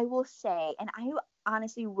I will say, and I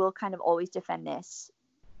honestly will kind of always defend this,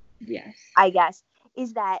 yes, I guess,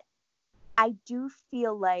 is that I do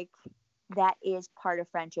feel like that is part of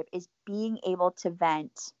friendship, is being able to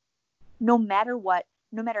vent no matter what,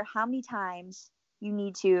 no matter how many times you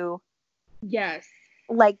need to. Yes.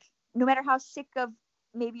 Like no matter how sick of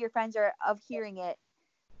maybe your friends are of hearing it,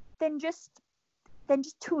 then just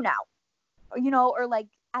tune out, you know, or like,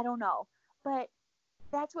 I don't know, but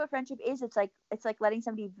that's what friendship is. It's like letting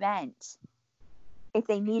somebody vent if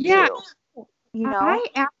they need to, you know.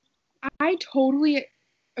 I totally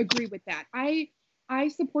agree with that. I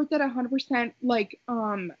support that 100%. Like,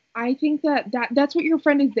 I think that's what your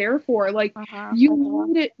friend is there for. Like, you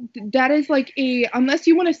need it. That is like unless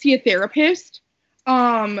you want to see a therapist,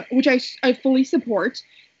 which I fully support.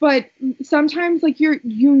 But sometimes like you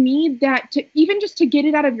need that to even just to get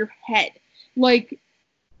it out of your head. Like,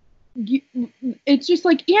 it's just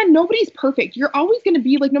like, and nobody's perfect. You're always going to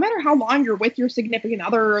be like, no matter how long you're with your significant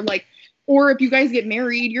other, or like, or if you guys get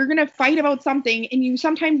married, you're going to fight about something, and you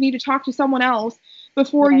sometimes need to talk to someone else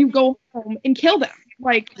before you go home and kill them.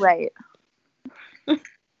 Like, right.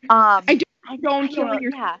 I don't know.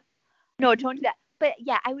 Yeah. No, don't do that. But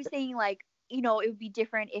yeah, I was saying like, it would be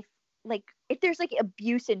different if there's like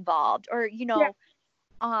abuse involved, or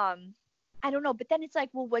I don't know. But then it's like,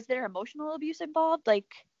 well, was there emotional abuse involved? Like,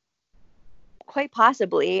 quite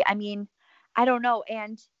possibly. I mean, I don't know.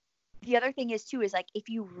 And the other thing is too, is like, if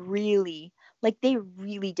you really they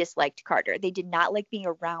really disliked Carter, they did not like being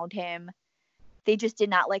around him. They just did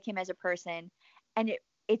not like him as a person. And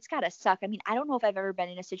it's gotta suck. I mean, I don't know if I've ever been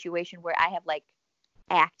in a situation where I have like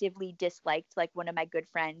actively disliked like one of my good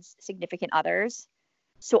friends' significant others.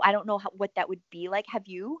 So I don't know what that would be like. Have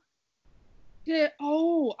you? I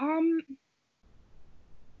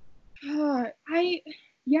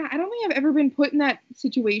don't think I've ever been put in that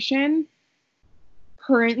situation.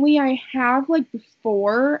 Currently, I have like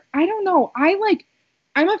before. I don't know.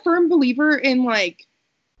 I'm a firm believer in like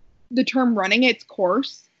the term running its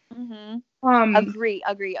course. Mm-hmm. Agree.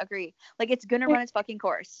 Like, it's gonna run its fucking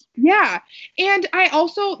course. Yeah. And I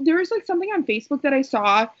also, there was like something on Facebook that I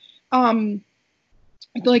saw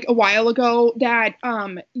like a while ago that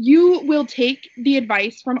you will take the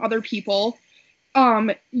advice from other people.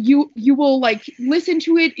 You will like listen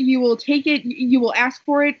to it, you will take it, you will ask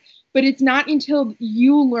for it, but it's not until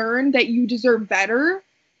you learn that you deserve better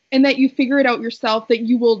and that you figure it out yourself that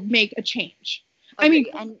you will make a change. Okay. I mean,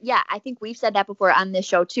 and yeah, I think we've said that before on this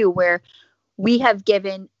show too, where we have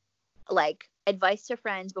given like advice to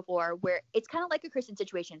friends before, where it's kind of like a Kristen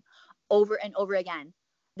situation over and over again.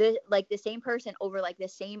 The same person over like the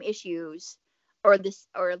same issues, or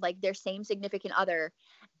like their same significant other,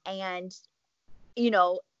 and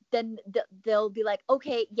then they'll be like,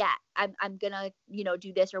 okay, yeah, I'm gonna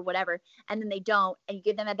do this or whatever, and then they don't, and you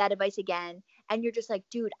give them that advice again, and you're just like,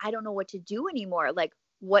 dude, I don't know what to do anymore. Like,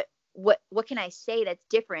 what can I say that's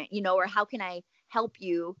different, or how can I help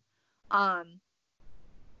you?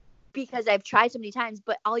 Because I've tried so many times,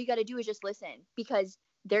 but all you got to do is just listen, because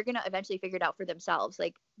they're gonna eventually figure it out for themselves,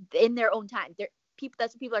 like in their own time.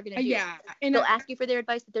 That's what people are gonna do. Yeah, and they'll ask you for their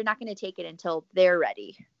advice, but they're not gonna take it until they're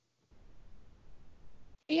ready.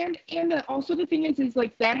 And also the thing is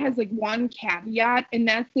like that has like one caveat, and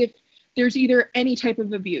that's if there's either any type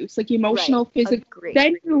of abuse, like emotional, physical.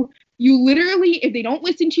 Then you literally, if they don't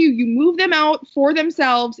listen to you, you move them out for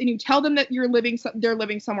themselves, and you tell them that they're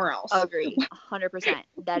living somewhere else. Agree, 100%.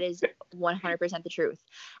 That is 100% the truth.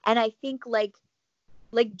 And I think like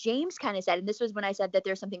James kind of said, and this was when I said that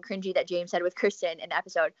there's something cringy that James said with Kristen in the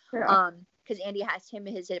episode, because Andy asked him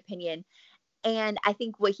his opinion, and I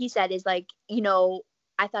think what he said is like,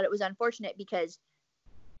 I thought it was unfortunate because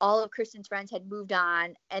all of Kristen's friends had moved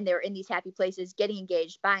on and they're in these happy places, getting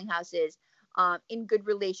engaged, buying houses, in good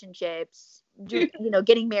relationships,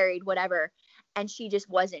 getting married, whatever. And she just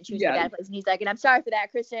wasn't. She was in a bad place. And he's like, and I'm sorry for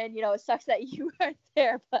that, Kristen. It sucks that you weren't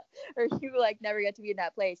there, or you like never got to be in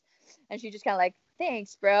that place. And she just kind of like,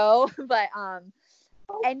 thanks, bro. But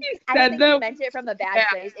and I don't think he meant it from a bad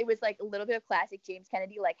place. It was like a little bit of classic James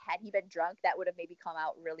Kennedy. Like, had he been drunk, that would have maybe come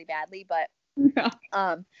out really badly. But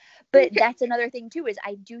but that's another thing too, is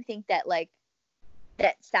I do think that like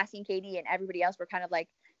that Sassy and Katie and everybody else were kind of like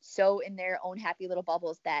so in their own happy little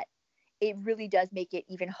bubbles that it really does make it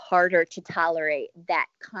even harder to tolerate that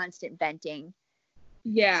constant venting.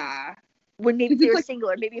 Yeah. When maybe they were single,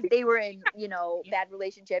 or maybe if they were in, bad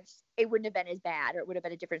relationships, it wouldn't have been as bad, or it would have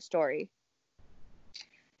been a different story.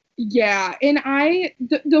 Yeah. And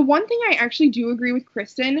the one thing I actually do agree with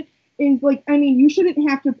Kristen is like, I mean, you shouldn't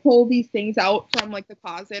have to pull these things out from like the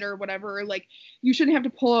closet or whatever. Like, you shouldn't have to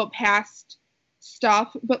pull out past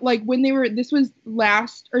stuff. But like when this was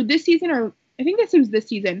this season, or I think this was this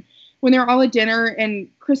season, when they were all at dinner and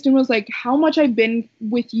Kristen was like, how much I've been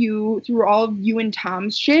with you through all of you and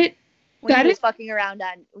Tom's shit. When Tom was fucking around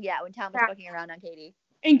on Katie.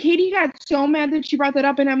 And Katie got so mad that she brought that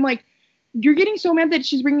up. And I'm like, you're getting so mad that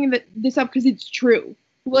she's bringing this up because it's true.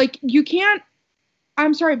 Like, you can't,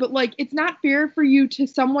 I'm sorry, but like, it's not fair for you to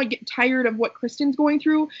somewhat get tired of what Kristen's going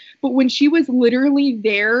through. But when she was literally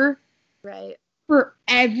there for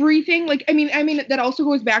everything, like, I mean, that also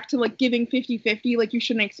goes back to like giving 50-50, like you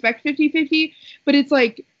shouldn't expect 50-50, but it's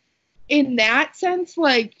like, in that sense,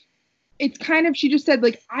 like, it's kind of, she just said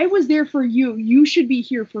like, I was there for you. You should be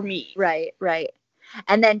here for me. Right.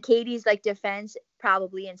 And then Katie's like defense,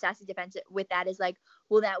 probably, and Sassy's defense with that is like,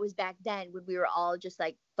 well, that was back then when we were all just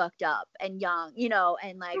like fucked up and young,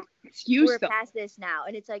 and like we're past this now.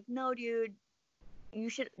 And it's like, no, dude, you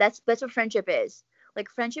should. That's what friendship is. Like,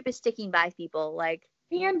 friendship is sticking by people. Like,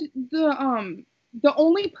 and the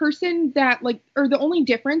only person that like, or the only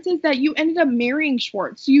difference is that you ended up marrying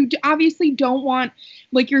Schwartz. So you obviously don't want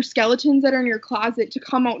like your skeletons that are in your closet to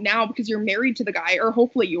come out now because you're married to the guy, or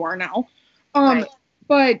hopefully you are now. right.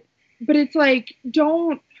 But it's like, I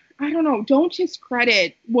don't know, don't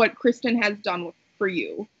discredit what Kristen has done for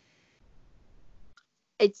you.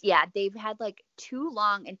 It's, yeah, they've had like too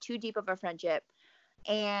long and too deep of a friendship.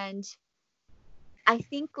 And I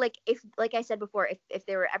think, like, if, like I said before, if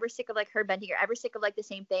they were ever sick of like her venting or ever sick of like the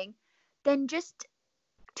same thing, then just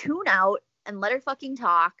tune out and let her fucking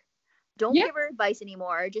talk. Don't Yeah. give her advice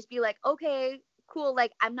anymore. Just be like, okay, cool.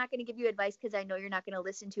 Like, I'm not going to give you advice because I know you're not going to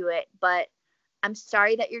listen to it, but I'm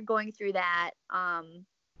sorry that you're going through that.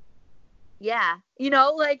 Yeah,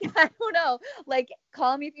 like, I don't know, like,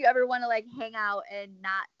 call me if you ever want to like hang out and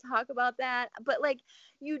not talk about that, but like,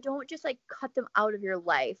 you don't just like cut them out of your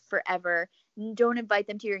life forever. Don't invite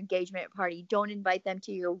them to your engagement party. Don't invite them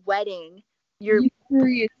to your wedding, your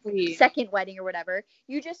Seriously. second wedding or whatever.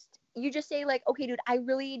 You just say like, okay, dude, I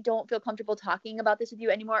really don't feel comfortable talking about this with you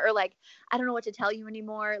anymore, or like, I don't know what to tell you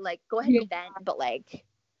anymore. Like, go ahead and vent, but like,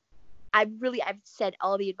 I've said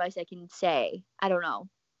all the advice I can say. I don't know.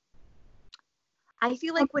 I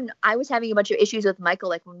feel like when I was having a bunch of issues with Michael,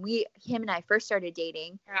 like when him and I first started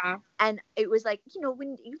dating, and it was like,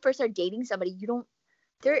 when you first start dating somebody, you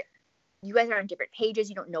guys are on different pages.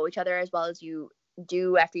 You don't know each other as well as you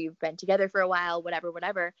do after you've been together for a while,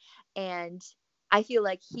 whatever. And I feel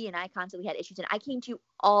like he and I constantly had issues, and I came to you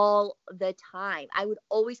all the time. I would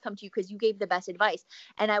always come to you because you gave the best advice,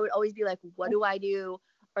 and I would always be like, what do I do?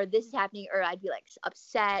 Or this is happening, or I'd be like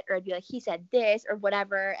upset, or I'd be like, he said this or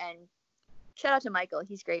whatever. And shout out to Michael.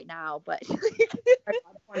 He's great now, but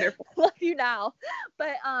Wonderful. Love you now.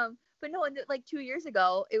 But no, like 2 years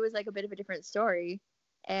ago, it was like a bit of a different story.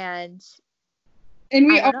 And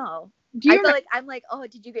we I don't know. I feel like I'm like, oh,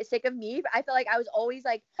 did you get sick of me? I feel like I was always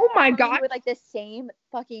like, oh my God, with like the same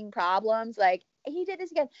fucking problems. Like, he did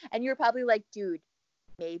this again. And you're probably like, dude,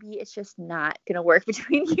 maybe it's just not gonna work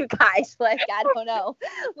between you guys. Like, I don't know.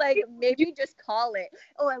 Like, maybe just call it.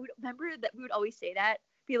 Oh, I would remember that we would always say that.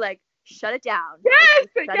 Be like, shut it down. Yes,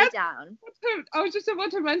 shut it down. I was just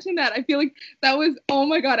about to mention that. I feel like that was, oh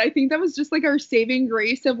my God, I think that was just like our saving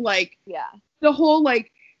grace of like, the whole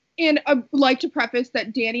like, and I'd like to preface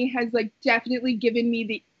that Danny has like definitely given me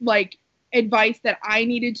the like advice that I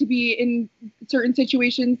needed to be in certain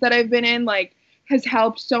situations that I've been in, like has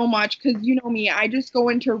helped so much, because you know me, I just go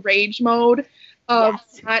into rage mode of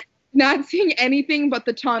not seeing anything but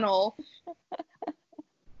the tunnel.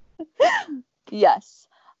 Yes.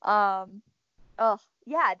 Oh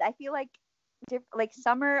yeah, I feel like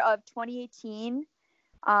summer of 2018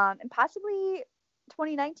 and possibly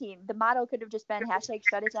 2019, the motto could have just been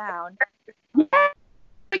 #shut it down.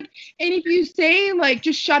 And if you say like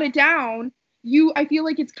just shut it down, I feel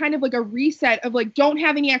like it's kind of like a reset of like, don't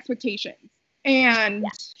have any expectations and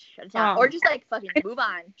shut it down, or just like fucking move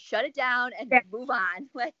on, shut it down and move on.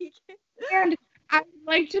 Like, and I'd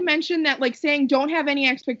like to mention that like saying don't have any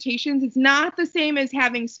expectations, it's not the same as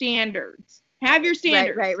having standards. Have your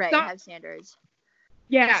standards. Right. Have standards.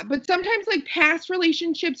 Yeah, but sometimes like past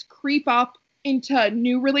relationships creep up into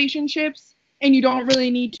new relationships, and you don't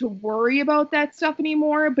really need to worry about that stuff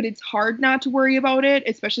anymore, but it's hard not to worry about it,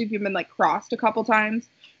 especially if you've been like crossed a couple times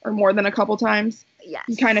or more than a couple times. Yes.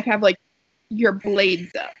 You kind of have like your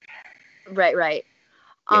blades up. Right.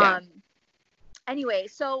 Yeah. Anyway,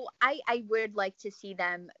 so I would like to see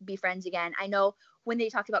them be friends again. I know when they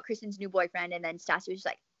talked about Kristen's new boyfriend, and then Stassi was just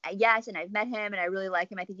like, yes, and I've met him and I really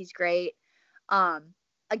like him. I think he's great.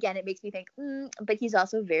 Again, it makes me think, but he's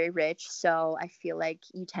also very rich, so I feel like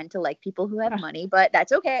you tend to like people who have money, but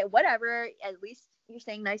that's okay. Whatever. At least you're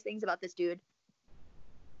saying nice things about this dude.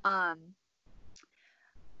 I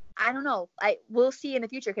don't know. We'll see in the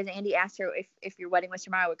future, because Andy asked her if your wedding was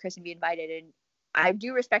tomorrow, would Kristen be invited? And I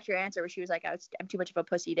do respect your answer, where she was like, I'm too much of a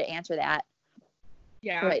pussy to answer that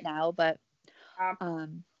right now. But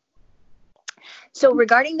so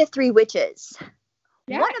regarding the three witches,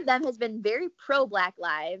 one of them has been very pro Black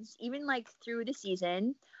Lives, even like through the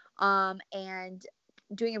season, and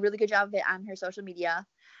doing a really good job of it on her social media.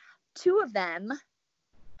 Two of them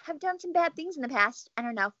have done some bad things in the past and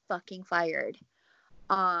are now fucking fired.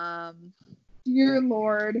 Dear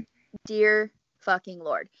Lord. Dear fucking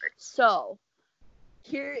Lord. So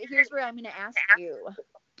here's where I'm going to ask you.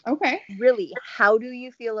 Okay. Really, how do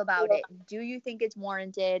you feel about it? Do you think it's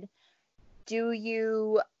warranted?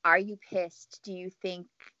 Are you pissed? Do you think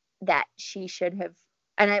that she should have,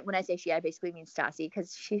 and when I say she, I basically mean Stassi,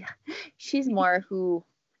 because she's more who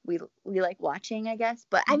we like watching, I guess.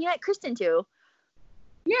 But I mean, like Kristen too.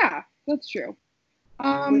 Yeah, that's true.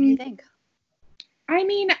 What do you think? I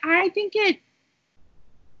mean, I think it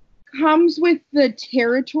comes with the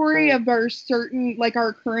territory of our certain, like,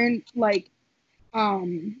 our current, like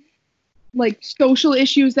social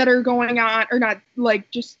issues that are going on, or not, like,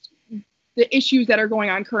 just the issues that are going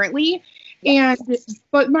on currently. Yes.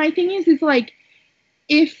 But my thing is like,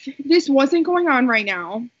 if this wasn't going on right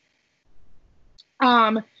now,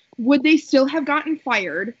 would they still have gotten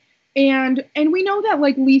fired? And we know that,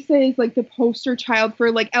 like, Lisa is like the poster child for,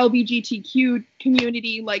 like, LGBTQ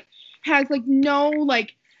community, like, has, like, no,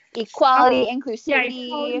 like, Equality, yeah, inclusivity.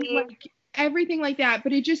 equality, like, everything like that.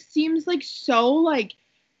 But it just seems like so, like,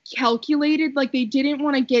 calculated, like they didn't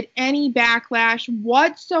want to get any backlash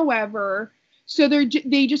whatsoever. So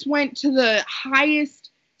they just went to the highest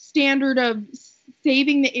standard of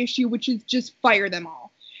saving the issue, which is just fire them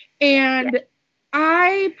all. And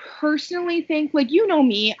I personally think, like, you know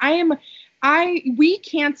me, we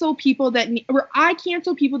cancel people that I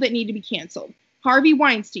cancel people that need to be canceled. Harvey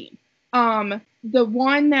Weinstein, the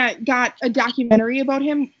one that got a documentary about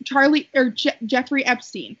him, Jeffrey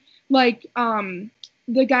Epstein, like,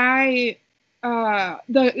 the guy,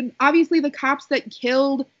 the obviously the cops that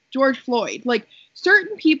killed George Floyd, like,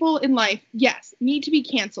 certain people in life, yes, need to be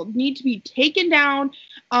canceled, need to be taken down,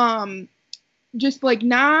 just, like,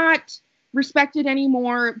 not respected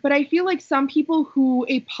anymore. But I feel like some people who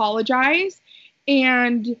apologize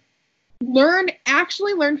and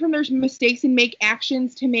actually learn from their mistakes and make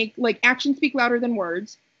actions to make, like, actions speak louder than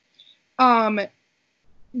words.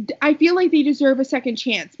 I feel like they deserve a second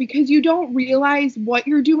chance, because you don't realize what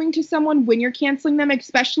you're doing to someone when you're canceling them,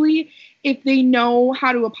 especially if they know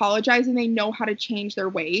how to apologize and they know how to change their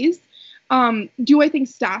ways. Do I think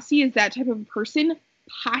Stassi is that type of person?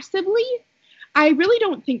 Possibly. I really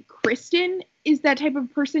don't think Kristen is that type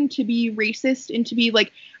of person to be racist and to be,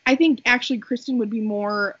 like, I think actually Kristen would be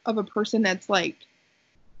more of a person that's, like,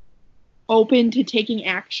 open to taking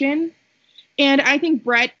action. And I think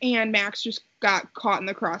Brett and Max just got caught in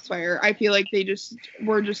the crossfire. I feel like they just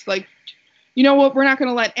were just like, you know what, we're not going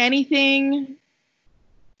to let anything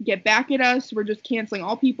get back at us. We're just canceling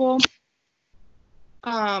all people.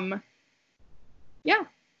 Yeah.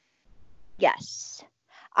 Yes.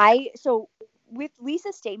 So with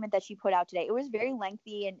Lisa's statement that she put out today, it was very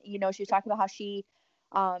lengthy, and she was talking about how she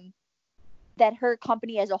that her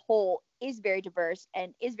company as a whole is very diverse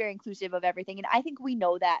and is very inclusive of everything. And I think we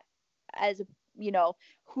know that as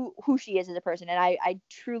who she is as a person. And I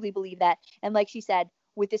truly believe that. And like she said,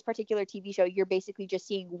 with this particular TV show, you're basically just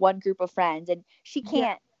seeing one group of friends, and she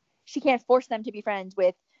can't force them to be friends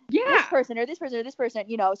with this person or this person or this person,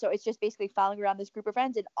 so it's just basically following around this group of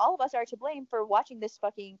friends, and all of us are to blame for watching this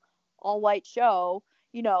fucking all white show,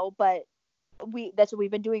 but that's what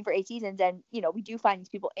we've been doing for 8 seasons, and we do find these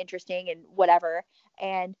people interesting and whatever.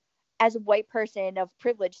 And as a white person of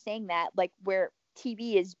privilege saying that, like, where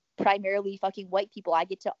TV is primarily fucking white people, I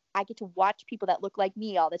get to watch people that look like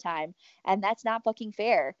me all the time, and that's not fucking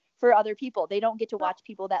fair for other people. They don't get to watch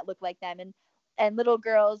people that look like them, and little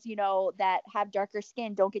girls, that have darker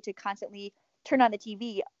skin don't get to constantly turn on the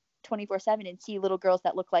TV 24/7 and see little girls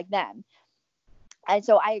that look like them. And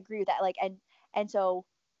so I agree with that. Like, and so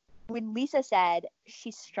when Lisa said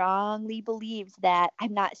she strongly believes that,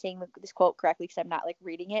 I'm not saying this quote correctly because I'm not, like,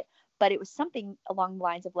 reading it, but it was something along the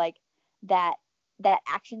lines of, like, that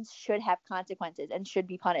actions should have consequences and should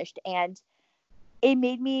be punished. And it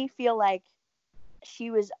made me feel like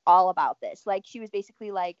she was all about this. Like, she was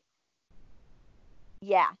basically like,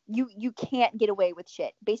 yeah, you can't get away with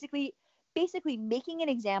shit. Basically making an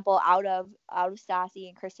example out of Stassi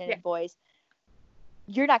and Kristen and boys.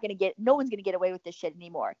 No one's going to get away with this shit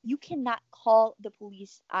anymore. You cannot call the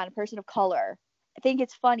police on a person of color. I think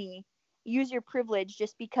it's funny. Use your privilege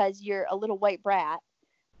just because you're a little white brat.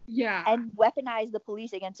 Yeah. And weaponize the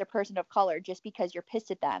police against a person of color just because you're pissed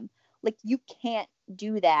at them. Like, you can't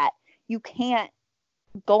do that. You can't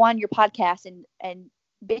go on your podcast and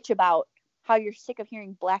bitch about how you're sick of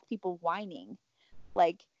hearing black people whining.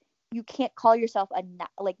 Like, you can't call yourself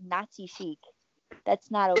like Nazi chic. That's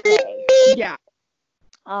not okay. Yeah.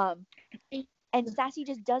 And Stassi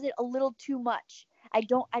just does it a little too much. I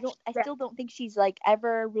still don't think she's, like,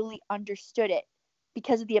 ever really understood it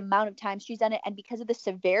because of the amount of times she's done it and because of the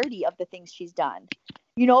severity of the things she's done.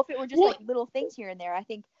 If it were just like little things here and there, I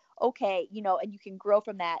think, okay, and you can grow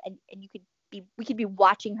from that, and we could be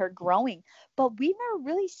watching her growing, but we've never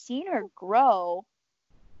really seen her grow.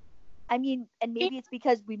 I mean, and maybe it's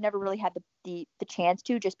because we've never really had the chance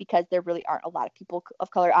to, just because there really aren't a lot of people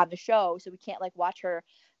of color on the show, so we can't, like, watch her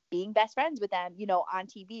being best friends with them, on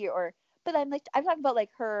TV. But I'm talking about,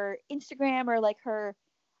 like, her Instagram, or, like, her,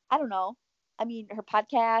 I don't know, I mean, her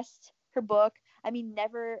podcast, her book. I mean,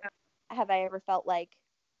 never have I ever felt like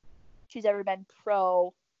she's ever been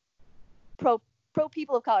pro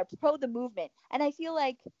people of color, pro the movement. And I feel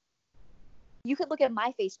like you could look at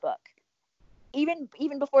my Facebook, even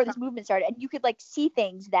before this movement started, and you could like see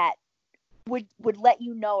things that would let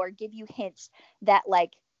you know or give you hints that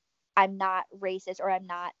like I'm not racist, or I'm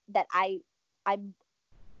not, that I'm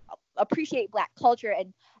appreciate Black culture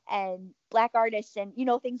and Black artists, and you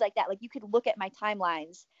know, things like that. Like you could look at my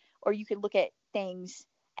timelines, or you could look at things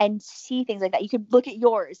and see things like that. You could look at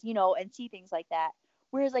yours, you know, and see things like that.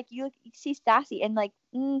 Whereas like you see Stassi and like,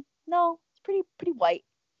 no, it's pretty white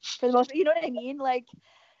for the most part. You know what I mean? Like,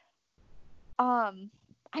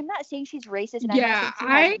 I'm not saying she's racist, and I'm not saying she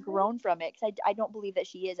hasn't grown from it, because I don't believe that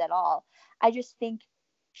she is at all. I just think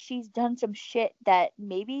she's done some shit that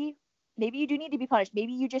maybe you do need to be punished.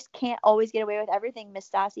 Maybe you just can't always get away with everything, Miss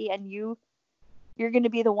Stassi, and you're going to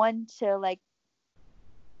be the one to like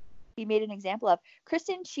be made an example of.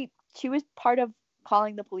 Kristen, she was part of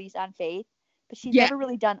calling the police on Faith, but she's never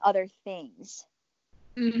really done other things.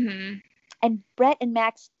 Mm-hmm. And Brett and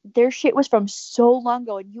Max, their shit was from so long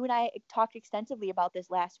ago. And you and I talked extensively about this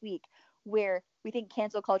last week, where we think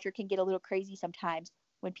cancel culture can get a little crazy sometimes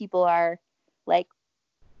when people are like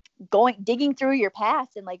digging through your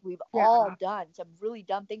past. And like, we've all done some really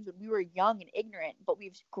dumb things when we were young and ignorant, but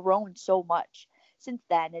we've grown so much since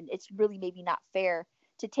then. And it's really maybe not fair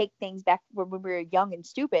to take things back when we were young and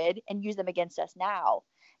stupid and use them against us now.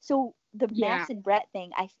 So the Max and Brett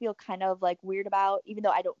thing, I feel kind of like weird about, even though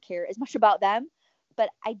I don't care as much about them. But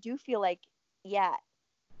I do feel like,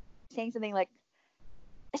 saying something like,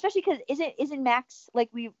 especially because isn't Max, like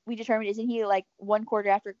we determined, isn't he like 1/4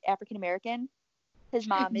 after African American? His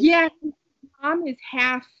mom is. Yeah, his mom is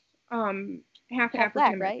half African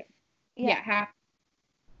Black, American, right? Yeah, half.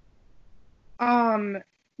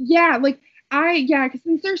 Because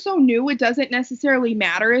since they're so new, it doesn't necessarily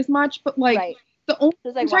matter as much. But like, right. the only, so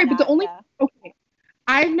like, I'm sorry, not? But the only, okay,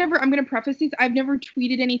 I'm going to preface this. I've never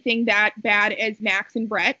tweeted anything that bad as Max and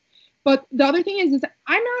Brett. But the other thing is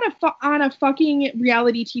I'm not on a fucking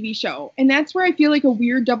reality TV show. And that's where I feel like a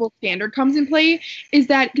weird double standard comes in play, is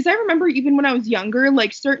that, because I remember even when I was younger,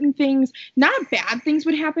 like certain things, not bad things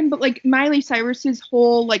would happen, but like Miley Cyrus's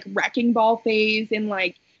whole like wrecking ball phase, and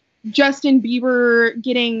like Justin Bieber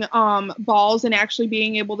getting balls and actually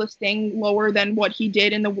being able to sing lower than what he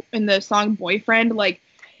did in the song Boyfriend, like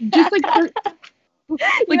just like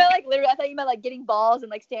you know, like literally, I thought you meant like getting balls and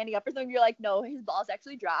like standing up or something. You're like, no, his balls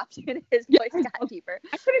actually dropped and his voice got deeper.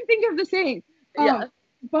 I couldn't think of the same.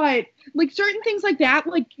 But like certain things like that,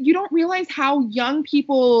 like you don't realize how young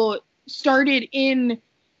people started in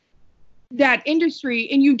that industry,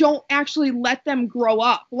 and you don't actually let them grow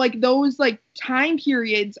up. Like those like time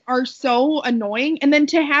periods are so annoying. And then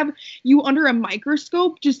to have you under a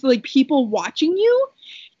microscope, just like people watching you,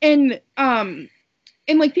 and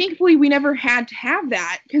like thankfully we never had to have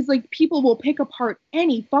that, because like people will pick apart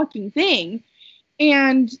any fucking thing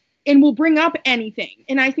and will bring up anything.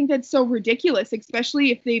 And I think that's so ridiculous,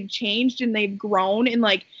 especially if they've changed and they've grown, and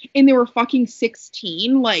they were fucking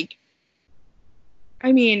 16. Like,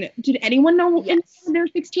 I mean, did anyone know when they were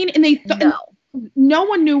 16? And they no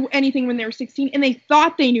one knew anything when they were 16, and they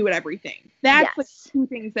thought they knew everything. That's like two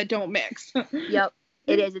things that don't mix. Yep.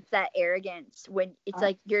 It is. It's that arrogance when it's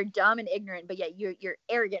like you're dumb and ignorant, but yet you're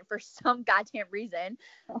arrogant for some goddamn reason.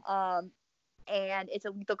 And it's a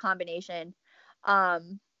lethal combination. I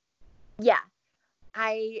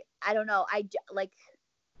don't know. I like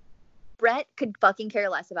Brett could fucking care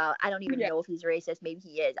less about. I don't even know if he's racist. Maybe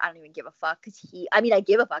he is. I don't even give a fuck, because I mean, I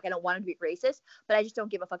give a fuck. I don't want him to be racist, but I just don't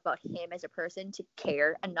give a fuck about him as a person to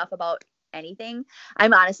care enough about anything.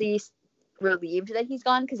 I'm honestly relieved that he's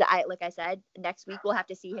gone, because like I said, next week we'll have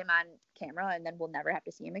to see him on camera, and then we'll never have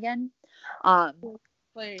to see him again,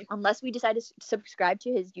 unless we decide to subscribe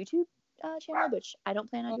to his YouTube channel, which I don't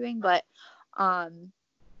plan on doing. But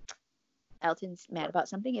Elton's mad about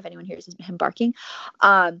something, if anyone hears him barking.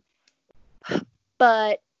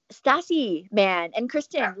 But Stassi, man, and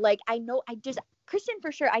Kristen, like Kristen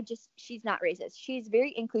for sure, she's not racist. She's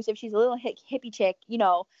very inclusive. She's a little hippie chick, you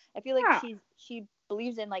know. I feel like she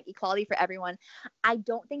believes in like equality for everyone. I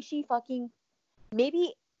don't think she fucking,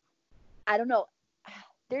 maybe, I don't know.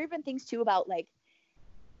 There have been things too about like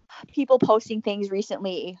people posting things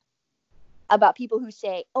recently about people who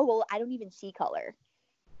say, oh, well, I don't even see color.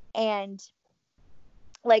 And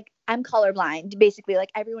like, I'm colorblind, basically,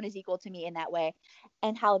 like everyone is equal to me in that way.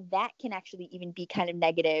 And how that can actually even be kind of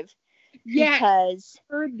negative. Because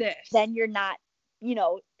heard this. Then you're not, you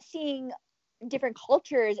know, seeing different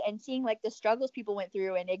cultures and seeing like the struggles people went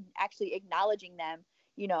through and actually acknowledging them,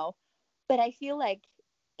 you know. but I feel like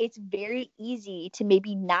it's very easy to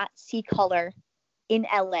maybe not see color in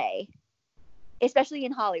LA, especially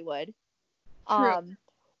in Hollywood, True.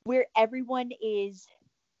 where everyone is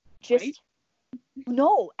White? just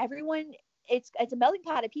no, everyone it's a melting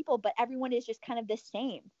pot of people, but everyone is just kind of the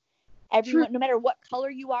same. True. Everyone, no matter what color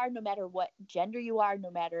you are, no matter what gender you are, no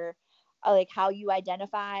matter like how you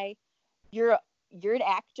identify, you're an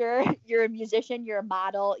actor, you're a musician, you're a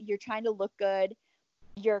model, you're trying to look good,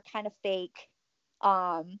 you're kind of fake.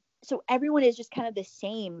 So everyone is just kind of the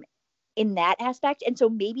same in that aspect. And so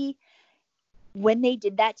maybe when they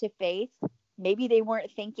did that to Faith, maybe they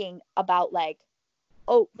weren't thinking about like,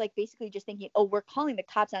 oh, like basically just thinking, oh, we're calling the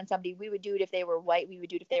cops on somebody. We would do it if they were white. We would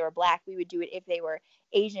do it if they were black. We would do it if they were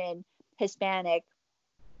Asian, Hispanic,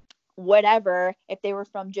 whatever. If they were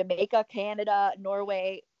from Jamaica, Canada,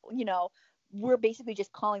 Norway, we're basically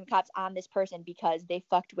just calling the cops on this person because they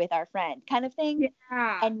fucked with our friend kind of thing.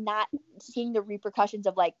 Yeah. And not seeing the repercussions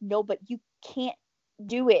of like, no, but you can't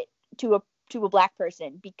do it to a black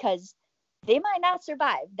person because they might not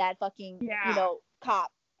survive that fucking,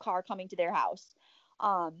 cop car coming to their house.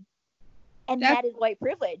 And that is white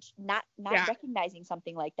privilege, not recognizing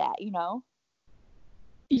something like that,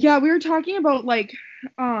 Yeah, we were talking about like,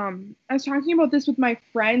 I was talking about this with my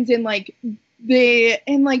friends and like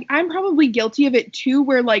I'm probably guilty of it too,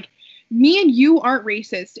 where like me and you aren't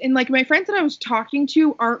racist. And like my friends that I was talking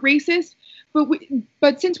to aren't racist,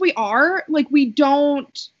 but since we are, like we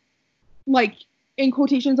don't like in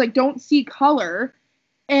quotations, like don't see color.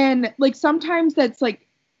 And like sometimes that's like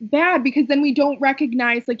bad because then we don't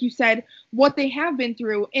recognize, like you said, what they have been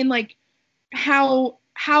through and like how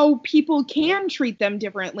people can treat them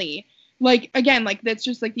differently. Like again, like that's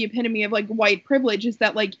just like the epitome of like white privilege is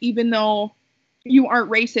that like even though you aren't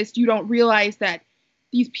racist, you don't realize that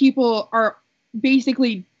these people are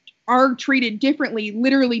basically are treated differently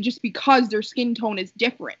literally just because their skin tone is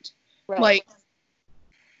different. Right. Like,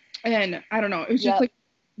 and I don't know, it was just like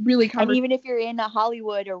really and even if you're in a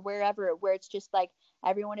Hollywood or wherever where it's just like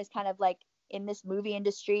everyone is kind of like in this movie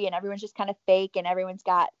industry and everyone's just kind of fake and everyone's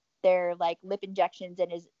got their like lip injections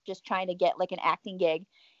and is just trying to get like an acting gig,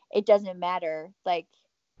 it doesn't matter. Like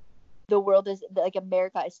the world is like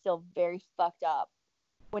America is still very fucked up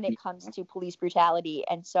when it comes to police brutality,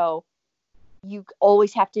 and so you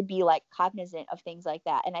always have to be like cognizant of things like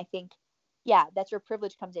that. And I think that's where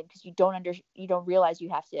privilege comes in because you don't realize you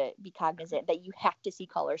have to be cognizant that you have to see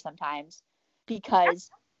color sometimes because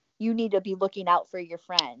you need to be looking out for your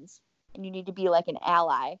friends and you need to be like an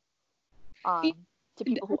ally to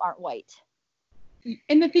people who aren't white.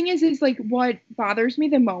 And the thing is like what bothers me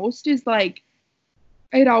the most is like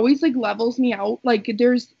it always like levels me out. Like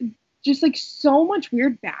there's just like so much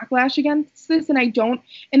weird backlash against this and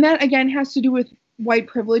that again has to do with white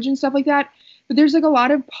privilege and stuff like that. But there's like a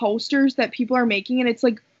lot of posters that people are making and it's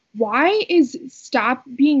like, why is stop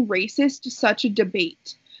being racist such a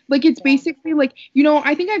debate? Like it's basically like,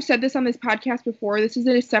 I think I've said this on this podcast before. This is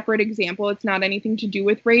a separate example. It's not anything to do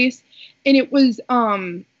with race. And it was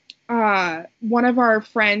one of our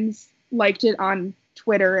friends liked it on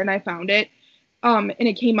Twitter and I found it. And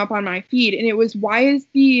it came up on my feed and it was, why is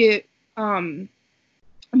the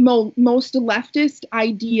most leftist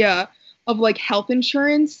idea of like health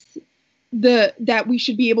insurance that we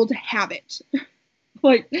should be able to have it?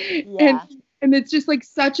 Like, and it's just like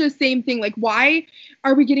such a same thing. Like, why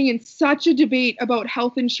are we getting in such a debate about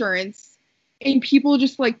health insurance and people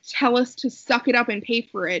just like tell us to suck it up and pay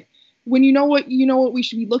for it when what we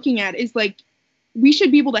should be looking at is like, we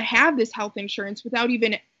should be able to have this health insurance without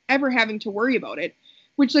even ever having to worry about it,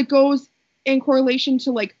 which like goes in correlation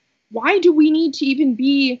to like, why do we need to even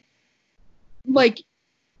be like,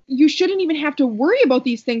 you shouldn't even have to worry about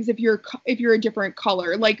these things if you're a different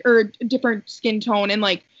color, like, or a different skin tone and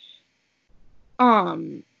like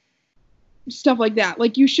stuff like that.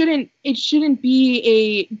 Like it shouldn't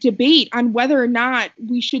be a debate on whether or not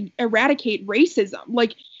we should eradicate racism.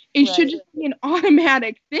 Like it should just be an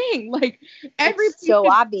automatic thing. Like it's so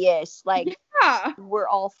obvious. Like we're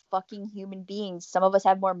all fucking human beings. Some of us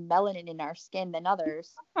have more melanin in our skin than others.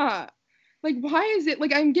 Like why is it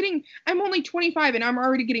like I'm only 25 and I'm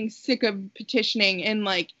already getting sick of petitioning and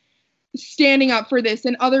like standing up for this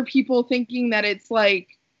and other people thinking that it's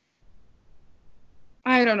like,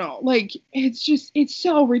 I don't know, like it's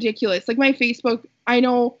so ridiculous. Like my Facebook, I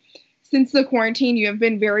know since the quarantine you have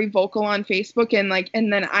been very vocal on Facebook and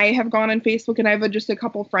then I have gone on Facebook and I have just a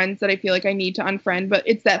couple friends that I feel like I need to unfriend, but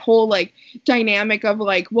it's that whole like dynamic of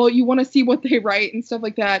like, well, you want to see what they write and stuff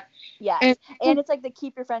like that. Yeah. And it's like the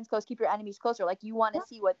keep your friends close, keep your enemies closer. Like you want to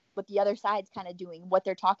see what the other side's kind of doing, what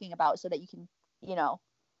they're talking about so that you can,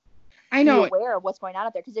 I be know. aware of what's going on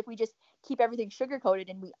out there. Because if we just keep everything sugar coated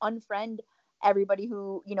and we unfriend everybody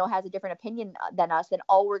who, you know, has a different opinion than us, then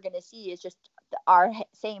all we're going to see is just our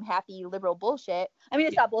same happy liberal bullshit. I mean,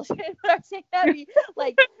 it's not bullshit, but our same happy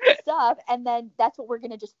like stuff. And then that's what we're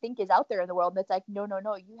going to just think is out there in the world. And it's like, no,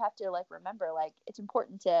 you have to like remember, like, it's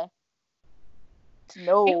important to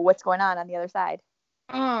know what's going on the other side.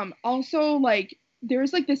 Also, like,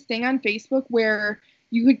 there's like this thing on Facebook where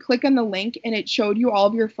you could click on the link and it showed you all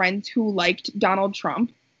of your friends who liked Donald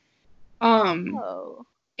Trump.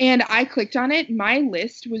 And I clicked on it. My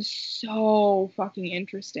list was so fucking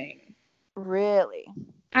interesting. Really?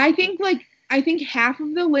 I think half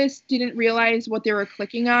of the list didn't realize what they were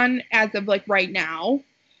clicking on as of like right now.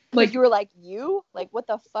 Like, you were like, what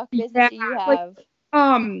the fuck business do you have?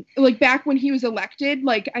 Like back when he was elected,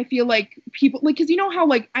 like I feel like people, like, because you know how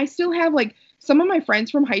like I still have like some of my friends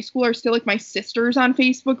from high school are still like my sisters on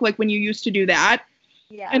Facebook, like when you used to do that.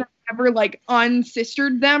 Yeah. And I never like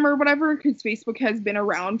unsistered them or whatever because Facebook has been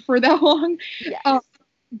around for that long. Yes.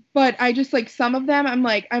 But I just like some of them, I'm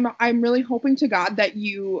like, I'm really hoping to God that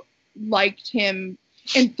you liked him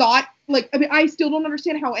and thought, like, I mean, I still don't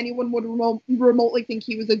understand how anyone would remotely think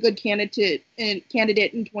he was a good candidate in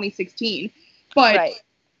 2016. But right.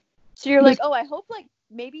 So you're like, oh, I hope like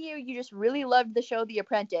maybe you just really loved the show The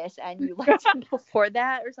Apprentice and you liked him before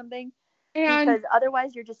that or something. And because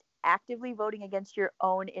otherwise you're just actively voting against your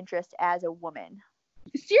own interest as a woman.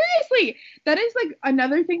 Seriously, that is like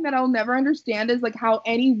another thing that I'll never understand is like how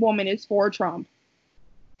any woman is for Trump.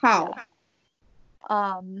 How?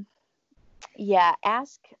 Yeah,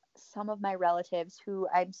 ask some of my relatives who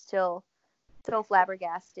I'm still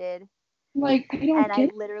flabbergasted. Like, I don't and I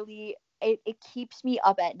literally it keeps me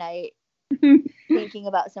up at night thinking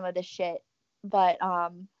about some of this shit. But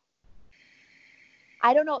I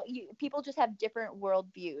don't know. People just have different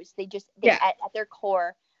worldviews. They at their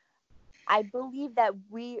core, I believe that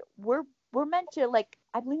we're meant to, like,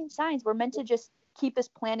 I believe in science. We're meant to just keep this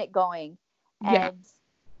planet going. Yeah. And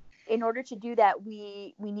in order to do that,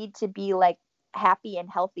 we need to be like happy and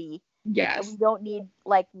healthy. Yes. And we don't need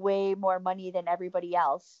like way more money than everybody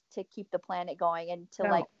else to keep the planet going and to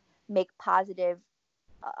like make positive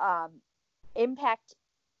impact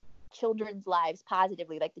children's lives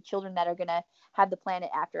positively, like the children that are gonna have the planet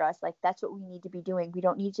after us. Like, that's what we need to be doing. We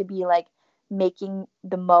don't need to be like making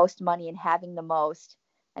the most money and having the most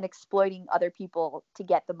and exploiting other people to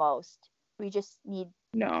get the most. We just need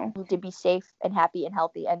to be safe and happy and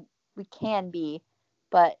healthy, and we can be,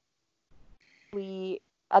 but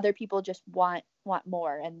other people just want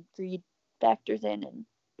more, and greed factors in, and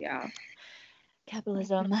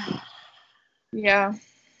capitalism. Yeah.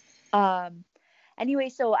 Anyway,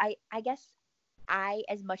 so I guess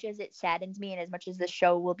as much as it saddens me and as much as the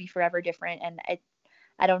show will be forever different and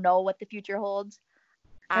I don't know what the future holds,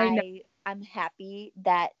 I'm happy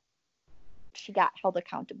that she got held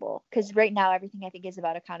accountable, because right now everything I think is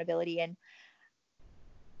about accountability. And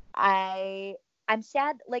I'm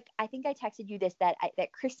sad. Like, I think I texted you this, that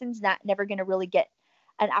Kristen's never going to really get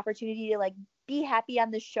an opportunity to like be happy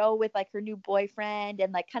on the show with like her new boyfriend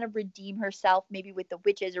and like kind of redeem herself, maybe with the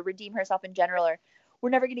witches, or redeem herself in general. Or we're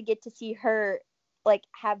never going to get to see her like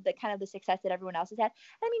have the kind of the success that everyone else has had.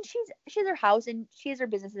 I mean, she has her house and she has her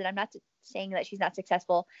businesses, and I'm not saying that she's not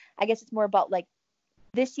successful. I guess it's more about like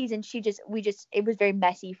this season, it was very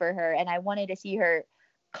messy for her, and I wanted to see her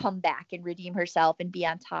come back and redeem herself and be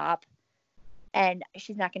on top. And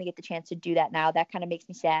she's not going to get the chance to do that now. That kind of makes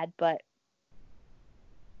me sad, but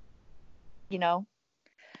you know,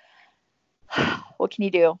 what can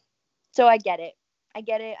you do? So I get it.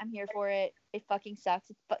 I'm here for it. It fucking sucks.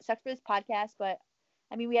 It sucks for this podcast, but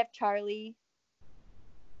I mean, we have Charlie.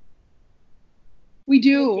 We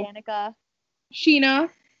do. We have Danica. Sheena.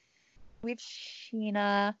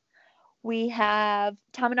 We have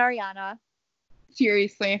Tom and Ariana.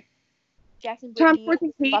 Seriously. Jackson,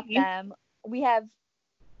 Brittany, fuck them. We have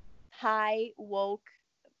high, woke,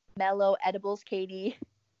 mellow, edibles Katie.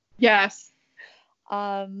 Yes.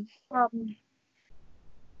 Also,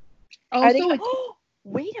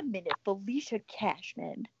 wait a minute, Felicia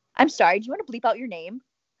Cashman. I'm sorry, do you want to bleep out your name?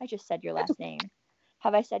 I just said your last name.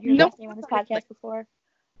 Have I said your last name on this podcast before?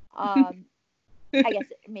 I guess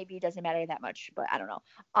maybe it doesn't matter that much, but I don't know.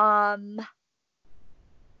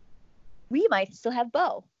 We might still have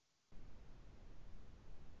Bo.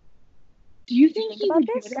 Do you think he would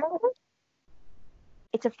do that?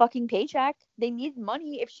 It's a fucking paycheck. They need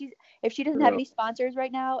money. If she doesn't have any sponsors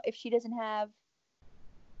right now, if she doesn't have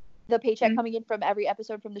the paycheck coming in from every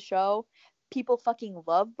episode from the show, people fucking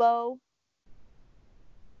love Bo.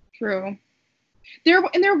 True. There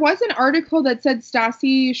was an article that said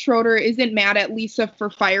Stassi Schroeder isn't mad at Lisa for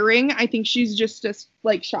firing. I think she's just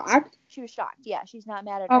like shocked. She was shocked. Yeah, she's not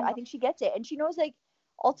mad at her. Um, I think she gets it, and she knows like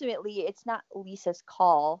ultimately it's not Lisa's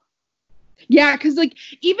call. Yeah, because like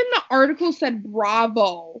even the article said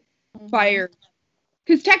Bravo fired.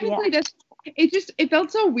 Because technically it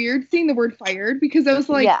felt so weird seeing the word fired because I was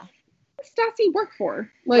like, yeah, what does Stassi work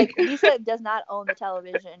for? Like Lisa does not own the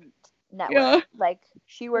television network. Yeah. Like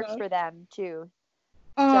she works for them too.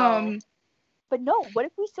 So, but no, what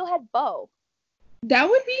if we still had Bo? That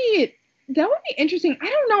would be interesting. I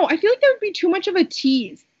don't know. I feel like that would be too much of a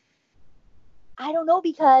tease. I don't know,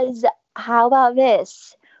 because how about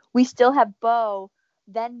this? We still have Bo,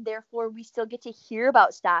 then therefore we still get to hear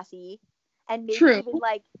about Stassi, and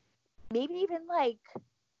maybe even like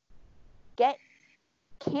get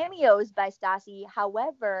cameos by Stassi.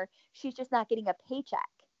 However, she's just not getting a paycheck.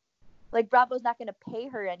 Like Bravo's not going to pay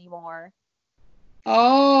her anymore.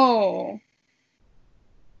 Oh.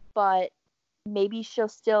 But maybe she'll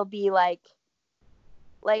still be like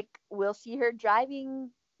we'll see her driving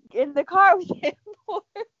in the car with him.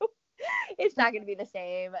 It's not going to be the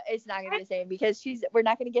same. It's not going to be the same because we're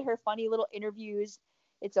not going to get her funny little interviews.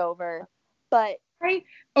 It's over. But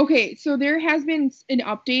okay, so there has been an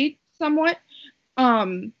update somewhat.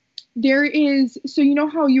 There is, so you know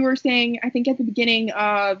how you were saying, I think at the beginning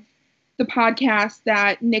of the podcast,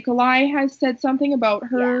 that Nikolai has said something about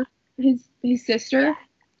her, his sister. Yeah.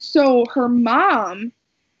 So her mom,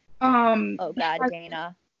 oh God,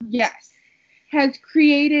 Dana. Yes, has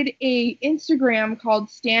created a Instagram called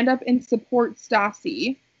Stand Up and Support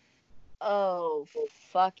Stassi. Oh,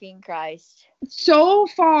 fucking Christ. So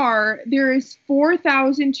far, there is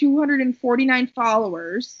 4,249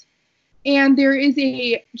 followers, and there is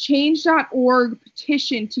a change.org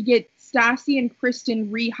petition to get Stassi and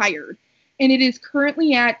Kristen rehired, and it is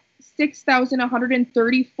currently at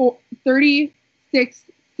 6,136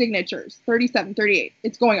 signatures, 37, 38.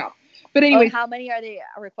 It's going up. But anyway, how many are they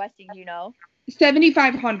requesting? Do you know?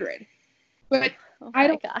 7,500. But I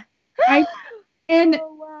don't. God.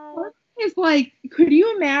 Is like, could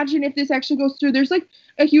you imagine if this actually goes through? There's like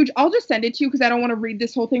a huge. I'll just send it to you because I don't want to read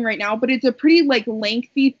this whole thing right now. But it's a pretty like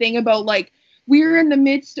lengthy thing about like we're in the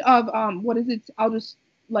midst of what is it? I'll just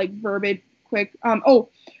like verb it quick.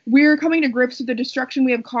 We're coming to grips with the destruction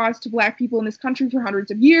we have caused to Black people in this country for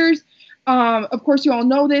hundreds of years. Of course, you all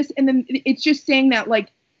know this, and then it's just saying that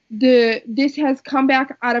like. This has come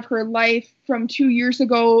back out of her life from 2 years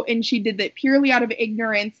ago, and she did that purely out of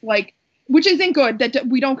ignorance, like, which isn't good. That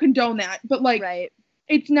we don't condone that, but like,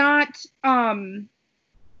 It's not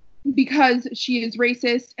because she is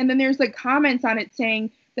racist. And then there's like comments on it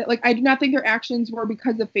saying that like I do not think their actions were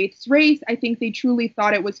because of Faith's race. I think they truly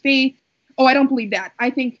thought it was Faith. Oh, I don't believe that. I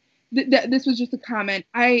think that this was just a comment.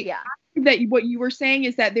 I that what you were saying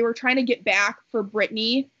is that they were trying to get back for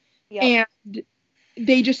Brittany, and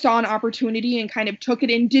they just saw an opportunity and kind of took it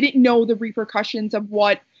and didn't know the repercussions of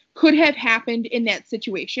what could have happened in that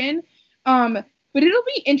situation. But it'll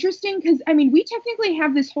be interesting because, I mean, we technically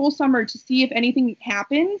have this whole summer to see if anything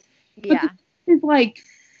happens. Yeah. But is like,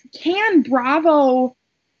 can Bravo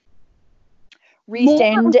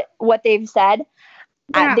rescind what they've said?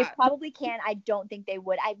 Yeah. They probably can. I don't think they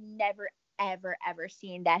would. I've never, ever, ever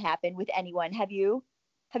seen that happen with anyone. Have you?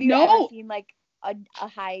 Have you ever seen like a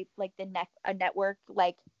high, like a network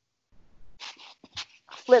like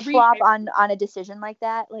flip flop on a decision like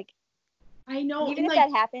that? Like, I know. Even if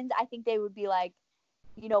that happens, I think they would be like,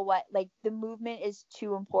 you know what? Like the movement is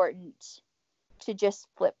too important to just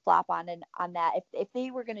flip flop on that. If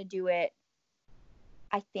they were gonna do it,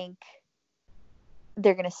 I think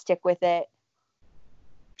they're gonna stick with it.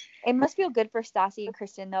 It must feel good for Stassi and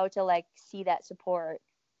Kristen though to like see that support.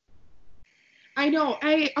 I know.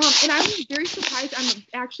 And I was very surprised. I'm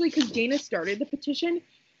actually, because Dana started the petition,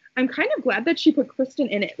 I'm kind of glad that she put Kristen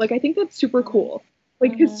in it. Like, I think that's super cool.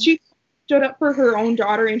 Like, because she stood up for her own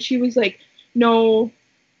daughter, and she was like, no.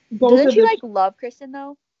 Doesn't she, like, love Kristen,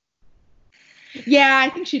 though? Yeah, I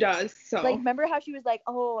think she does. So, like, remember how she was like,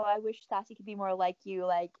 oh, I wish Stassi could be more like you.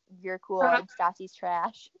 Like, you're cool and Stassi's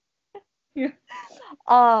trash. Yeah.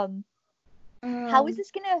 How is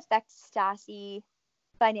this going to affect Stassi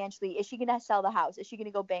financially? Is she gonna sell the house? Is she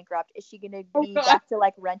gonna go bankrupt? Is she gonna be back to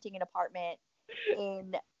like renting an apartment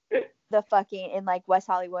in like West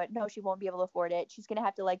Hollywood? No, she won't be able to afford it. She's gonna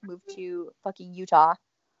have to like move to fucking Utah.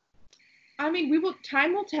 I mean,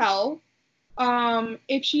 time will tell.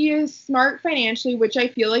 If she is smart financially, which I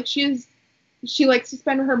feel like she is. She likes to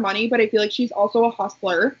spend her money, but I feel like she's also a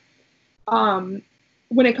hustler. When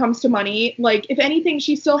it comes to money, like if anything,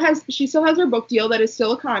 she still has her book deal that is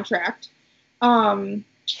still a contract.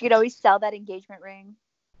 She could always sell that engagement ring.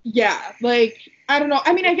 Yeah, like, I don't know.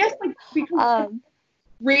 I mean, I guess, like, because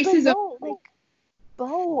racism.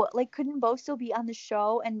 Bo, like, couldn't Bo still be on the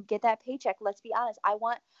show and get that paycheck? Let's be honest. I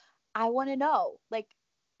want to know. Like,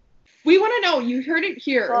 we want to know. You heard it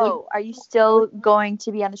here. Bo, are you still going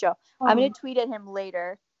to be on the show? I'm going to tweet at him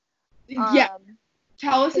later. Yeah.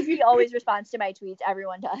 Tell us if he always responds to my tweets.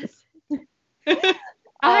 Everyone does. The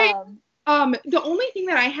only thing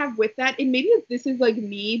that I have with that, and maybe this is like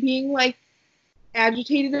me being like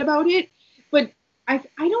agitated about it, but I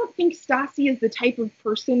don't think Stassi is the type of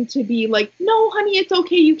person to be like, no, honey, it's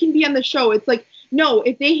okay, you can be on the show. It's like, no,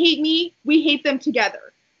 if they hate me, we hate them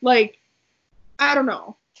together. Like, I don't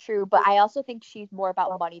know. True, but I also think she's more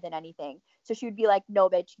about money than anything. So she would be like, no,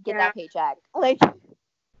 bitch, get that paycheck. Like,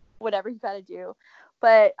 whatever you gotta do.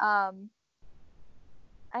 But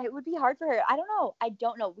it would be hard for her. I don't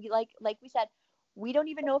know. We like we said, we don't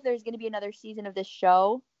even know if there's gonna be another season of this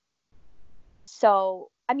show. So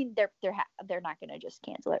I mean, they're not gonna just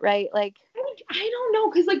cancel it, right? Like, I don't know,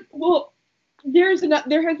 because like, well, there has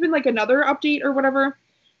been like another update or whatever,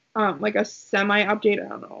 like a semi update. I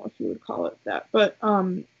don't know if you would call it that, but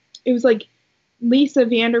it was like Lisa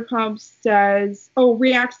Vanderpump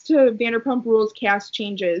reacts to Vanderpump Rules cast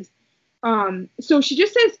changes. So she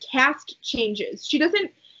just says cast changes. She doesn't.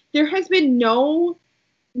 There has been no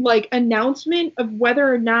like announcement of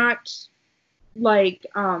whether or not like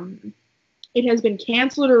it has been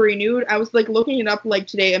canceled or renewed. I was like looking it up like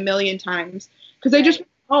today a million times because I just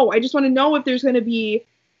want to know if there's going to be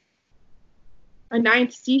a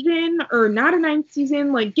 9th season or not a 9th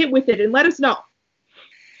season. Like, get with it and let us know.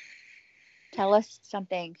 Tell us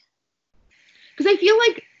something. Because I feel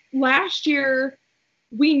like last year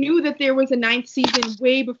we knew that there was a 9th season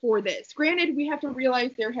way before this. Granted, we have to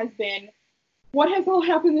realize there has been, what has all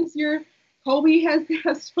happened this year? Kobe has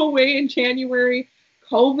passed away in January.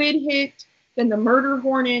 COVID hit. Then the murder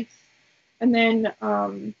hornets, and then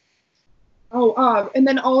and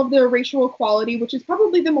then all of the racial equality, which is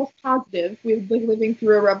probably the most positive. We've been living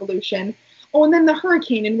through a revolution. Oh, and then the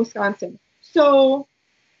hurricane in Wisconsin. So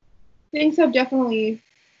things have definitely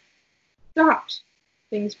stopped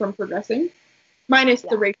things from progressing, minus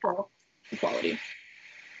the racial equality.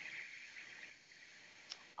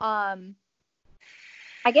 I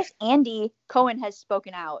guess Andy Cohen has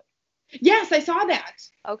spoken out. Yes, I saw that.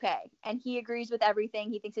 Okay, and he agrees with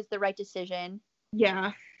everything. He thinks it's the right decision.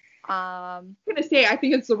 Yeah. I'm gonna say I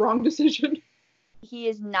think it's the wrong decision. He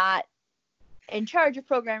is not in charge of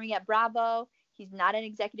programming at Bravo. He's not an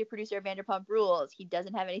executive producer of Vanderpump Rules. He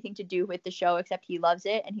doesn't have anything to do with the show except he loves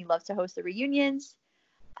it and he loves to host the reunions.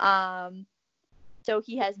 So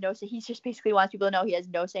he has no say. He just basically wants people to know he has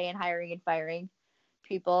no say in hiring and firing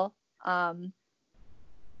people.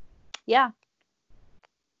 Yeah.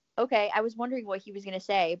 Okay, I was wondering what he was going to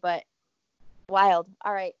say, but wild.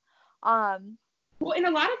 All right. Well, and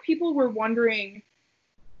a lot of people were wondering,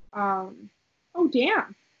 oh,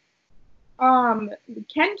 damn.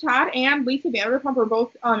 Ken Todd and Lisa Vanderpump are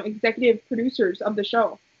both executive producers of the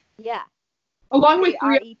show. Yeah. Along with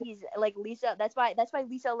three EPs, like Lisa, that's why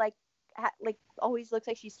Lisa like always looks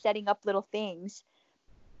like she's setting up little things.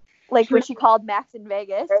 Like when she called Max in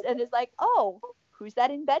Vegas and is like, "Oh, who's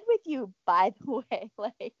that in bed with you, by the way?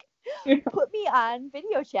 Like, put me on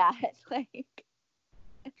video chat." Like,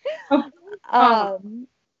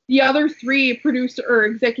 the other 3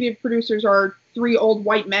 executive producers are 3 old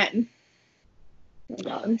white men. Oh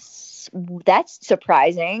God. That's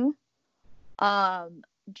surprising.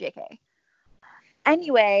 JK.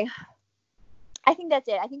 Anyway, I think that's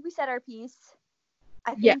it. I think we said our piece.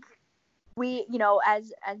 I think we,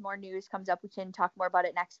 as more news comes up, we can talk more about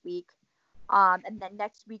it next week. And then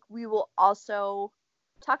next week we will also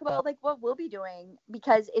talk about like what we'll be doing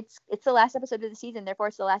because it's the last episode of the season. Therefore,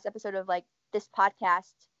 it's the last episode of like this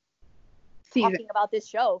podcast talking about this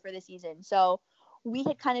show for the season. So we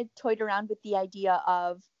had kind of toyed around with the idea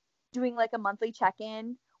of doing like a monthly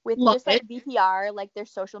check-in with just like VPR, like their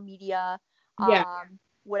social media,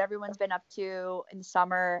 what everyone's been up to in the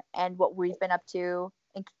summer and what we've been up to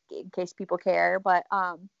in case people care. But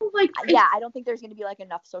I don't think there's going to be like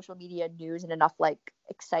enough social media news and enough like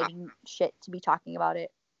exciting shit to be talking about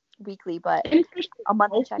it weekly, but a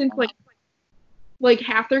monthly check-in. Like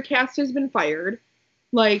half their cast has been fired.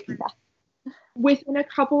 Like within a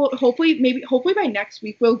couple, hopefully by next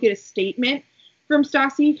week we'll get a statement from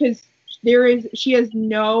Stassi because she has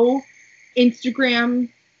no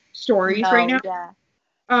Instagram stories right now. Yeah.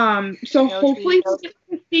 So hopefully we'll get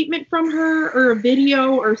a statement from her or a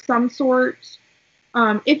video or some sort.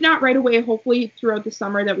 If not right away, hopefully throughout the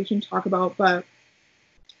summer that we can talk about. But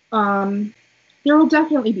there will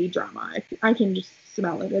definitely be drama. I can just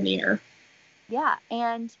smell it in the air. Yeah,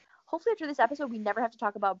 and hopefully after this episode we never have to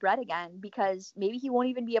talk about Brett again, because maybe he won't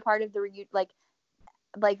even be a part of the reunion,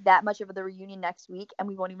 like that much of the reunion next week, and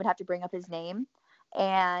we won't even have to bring up his name.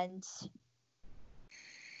 And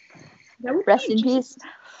rest in peace.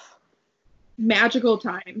 Magical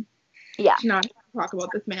time. Yeah. To not talk about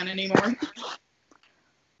this man anymore.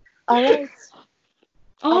 All right.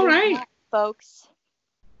 All right. That, folks.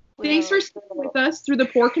 Thanks for sticking with us through the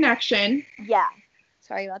poor connection. Yeah.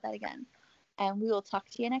 Sorry about that again. And we will talk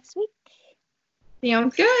to you next week.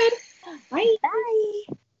 Sounds good. Bye.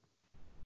 Bye.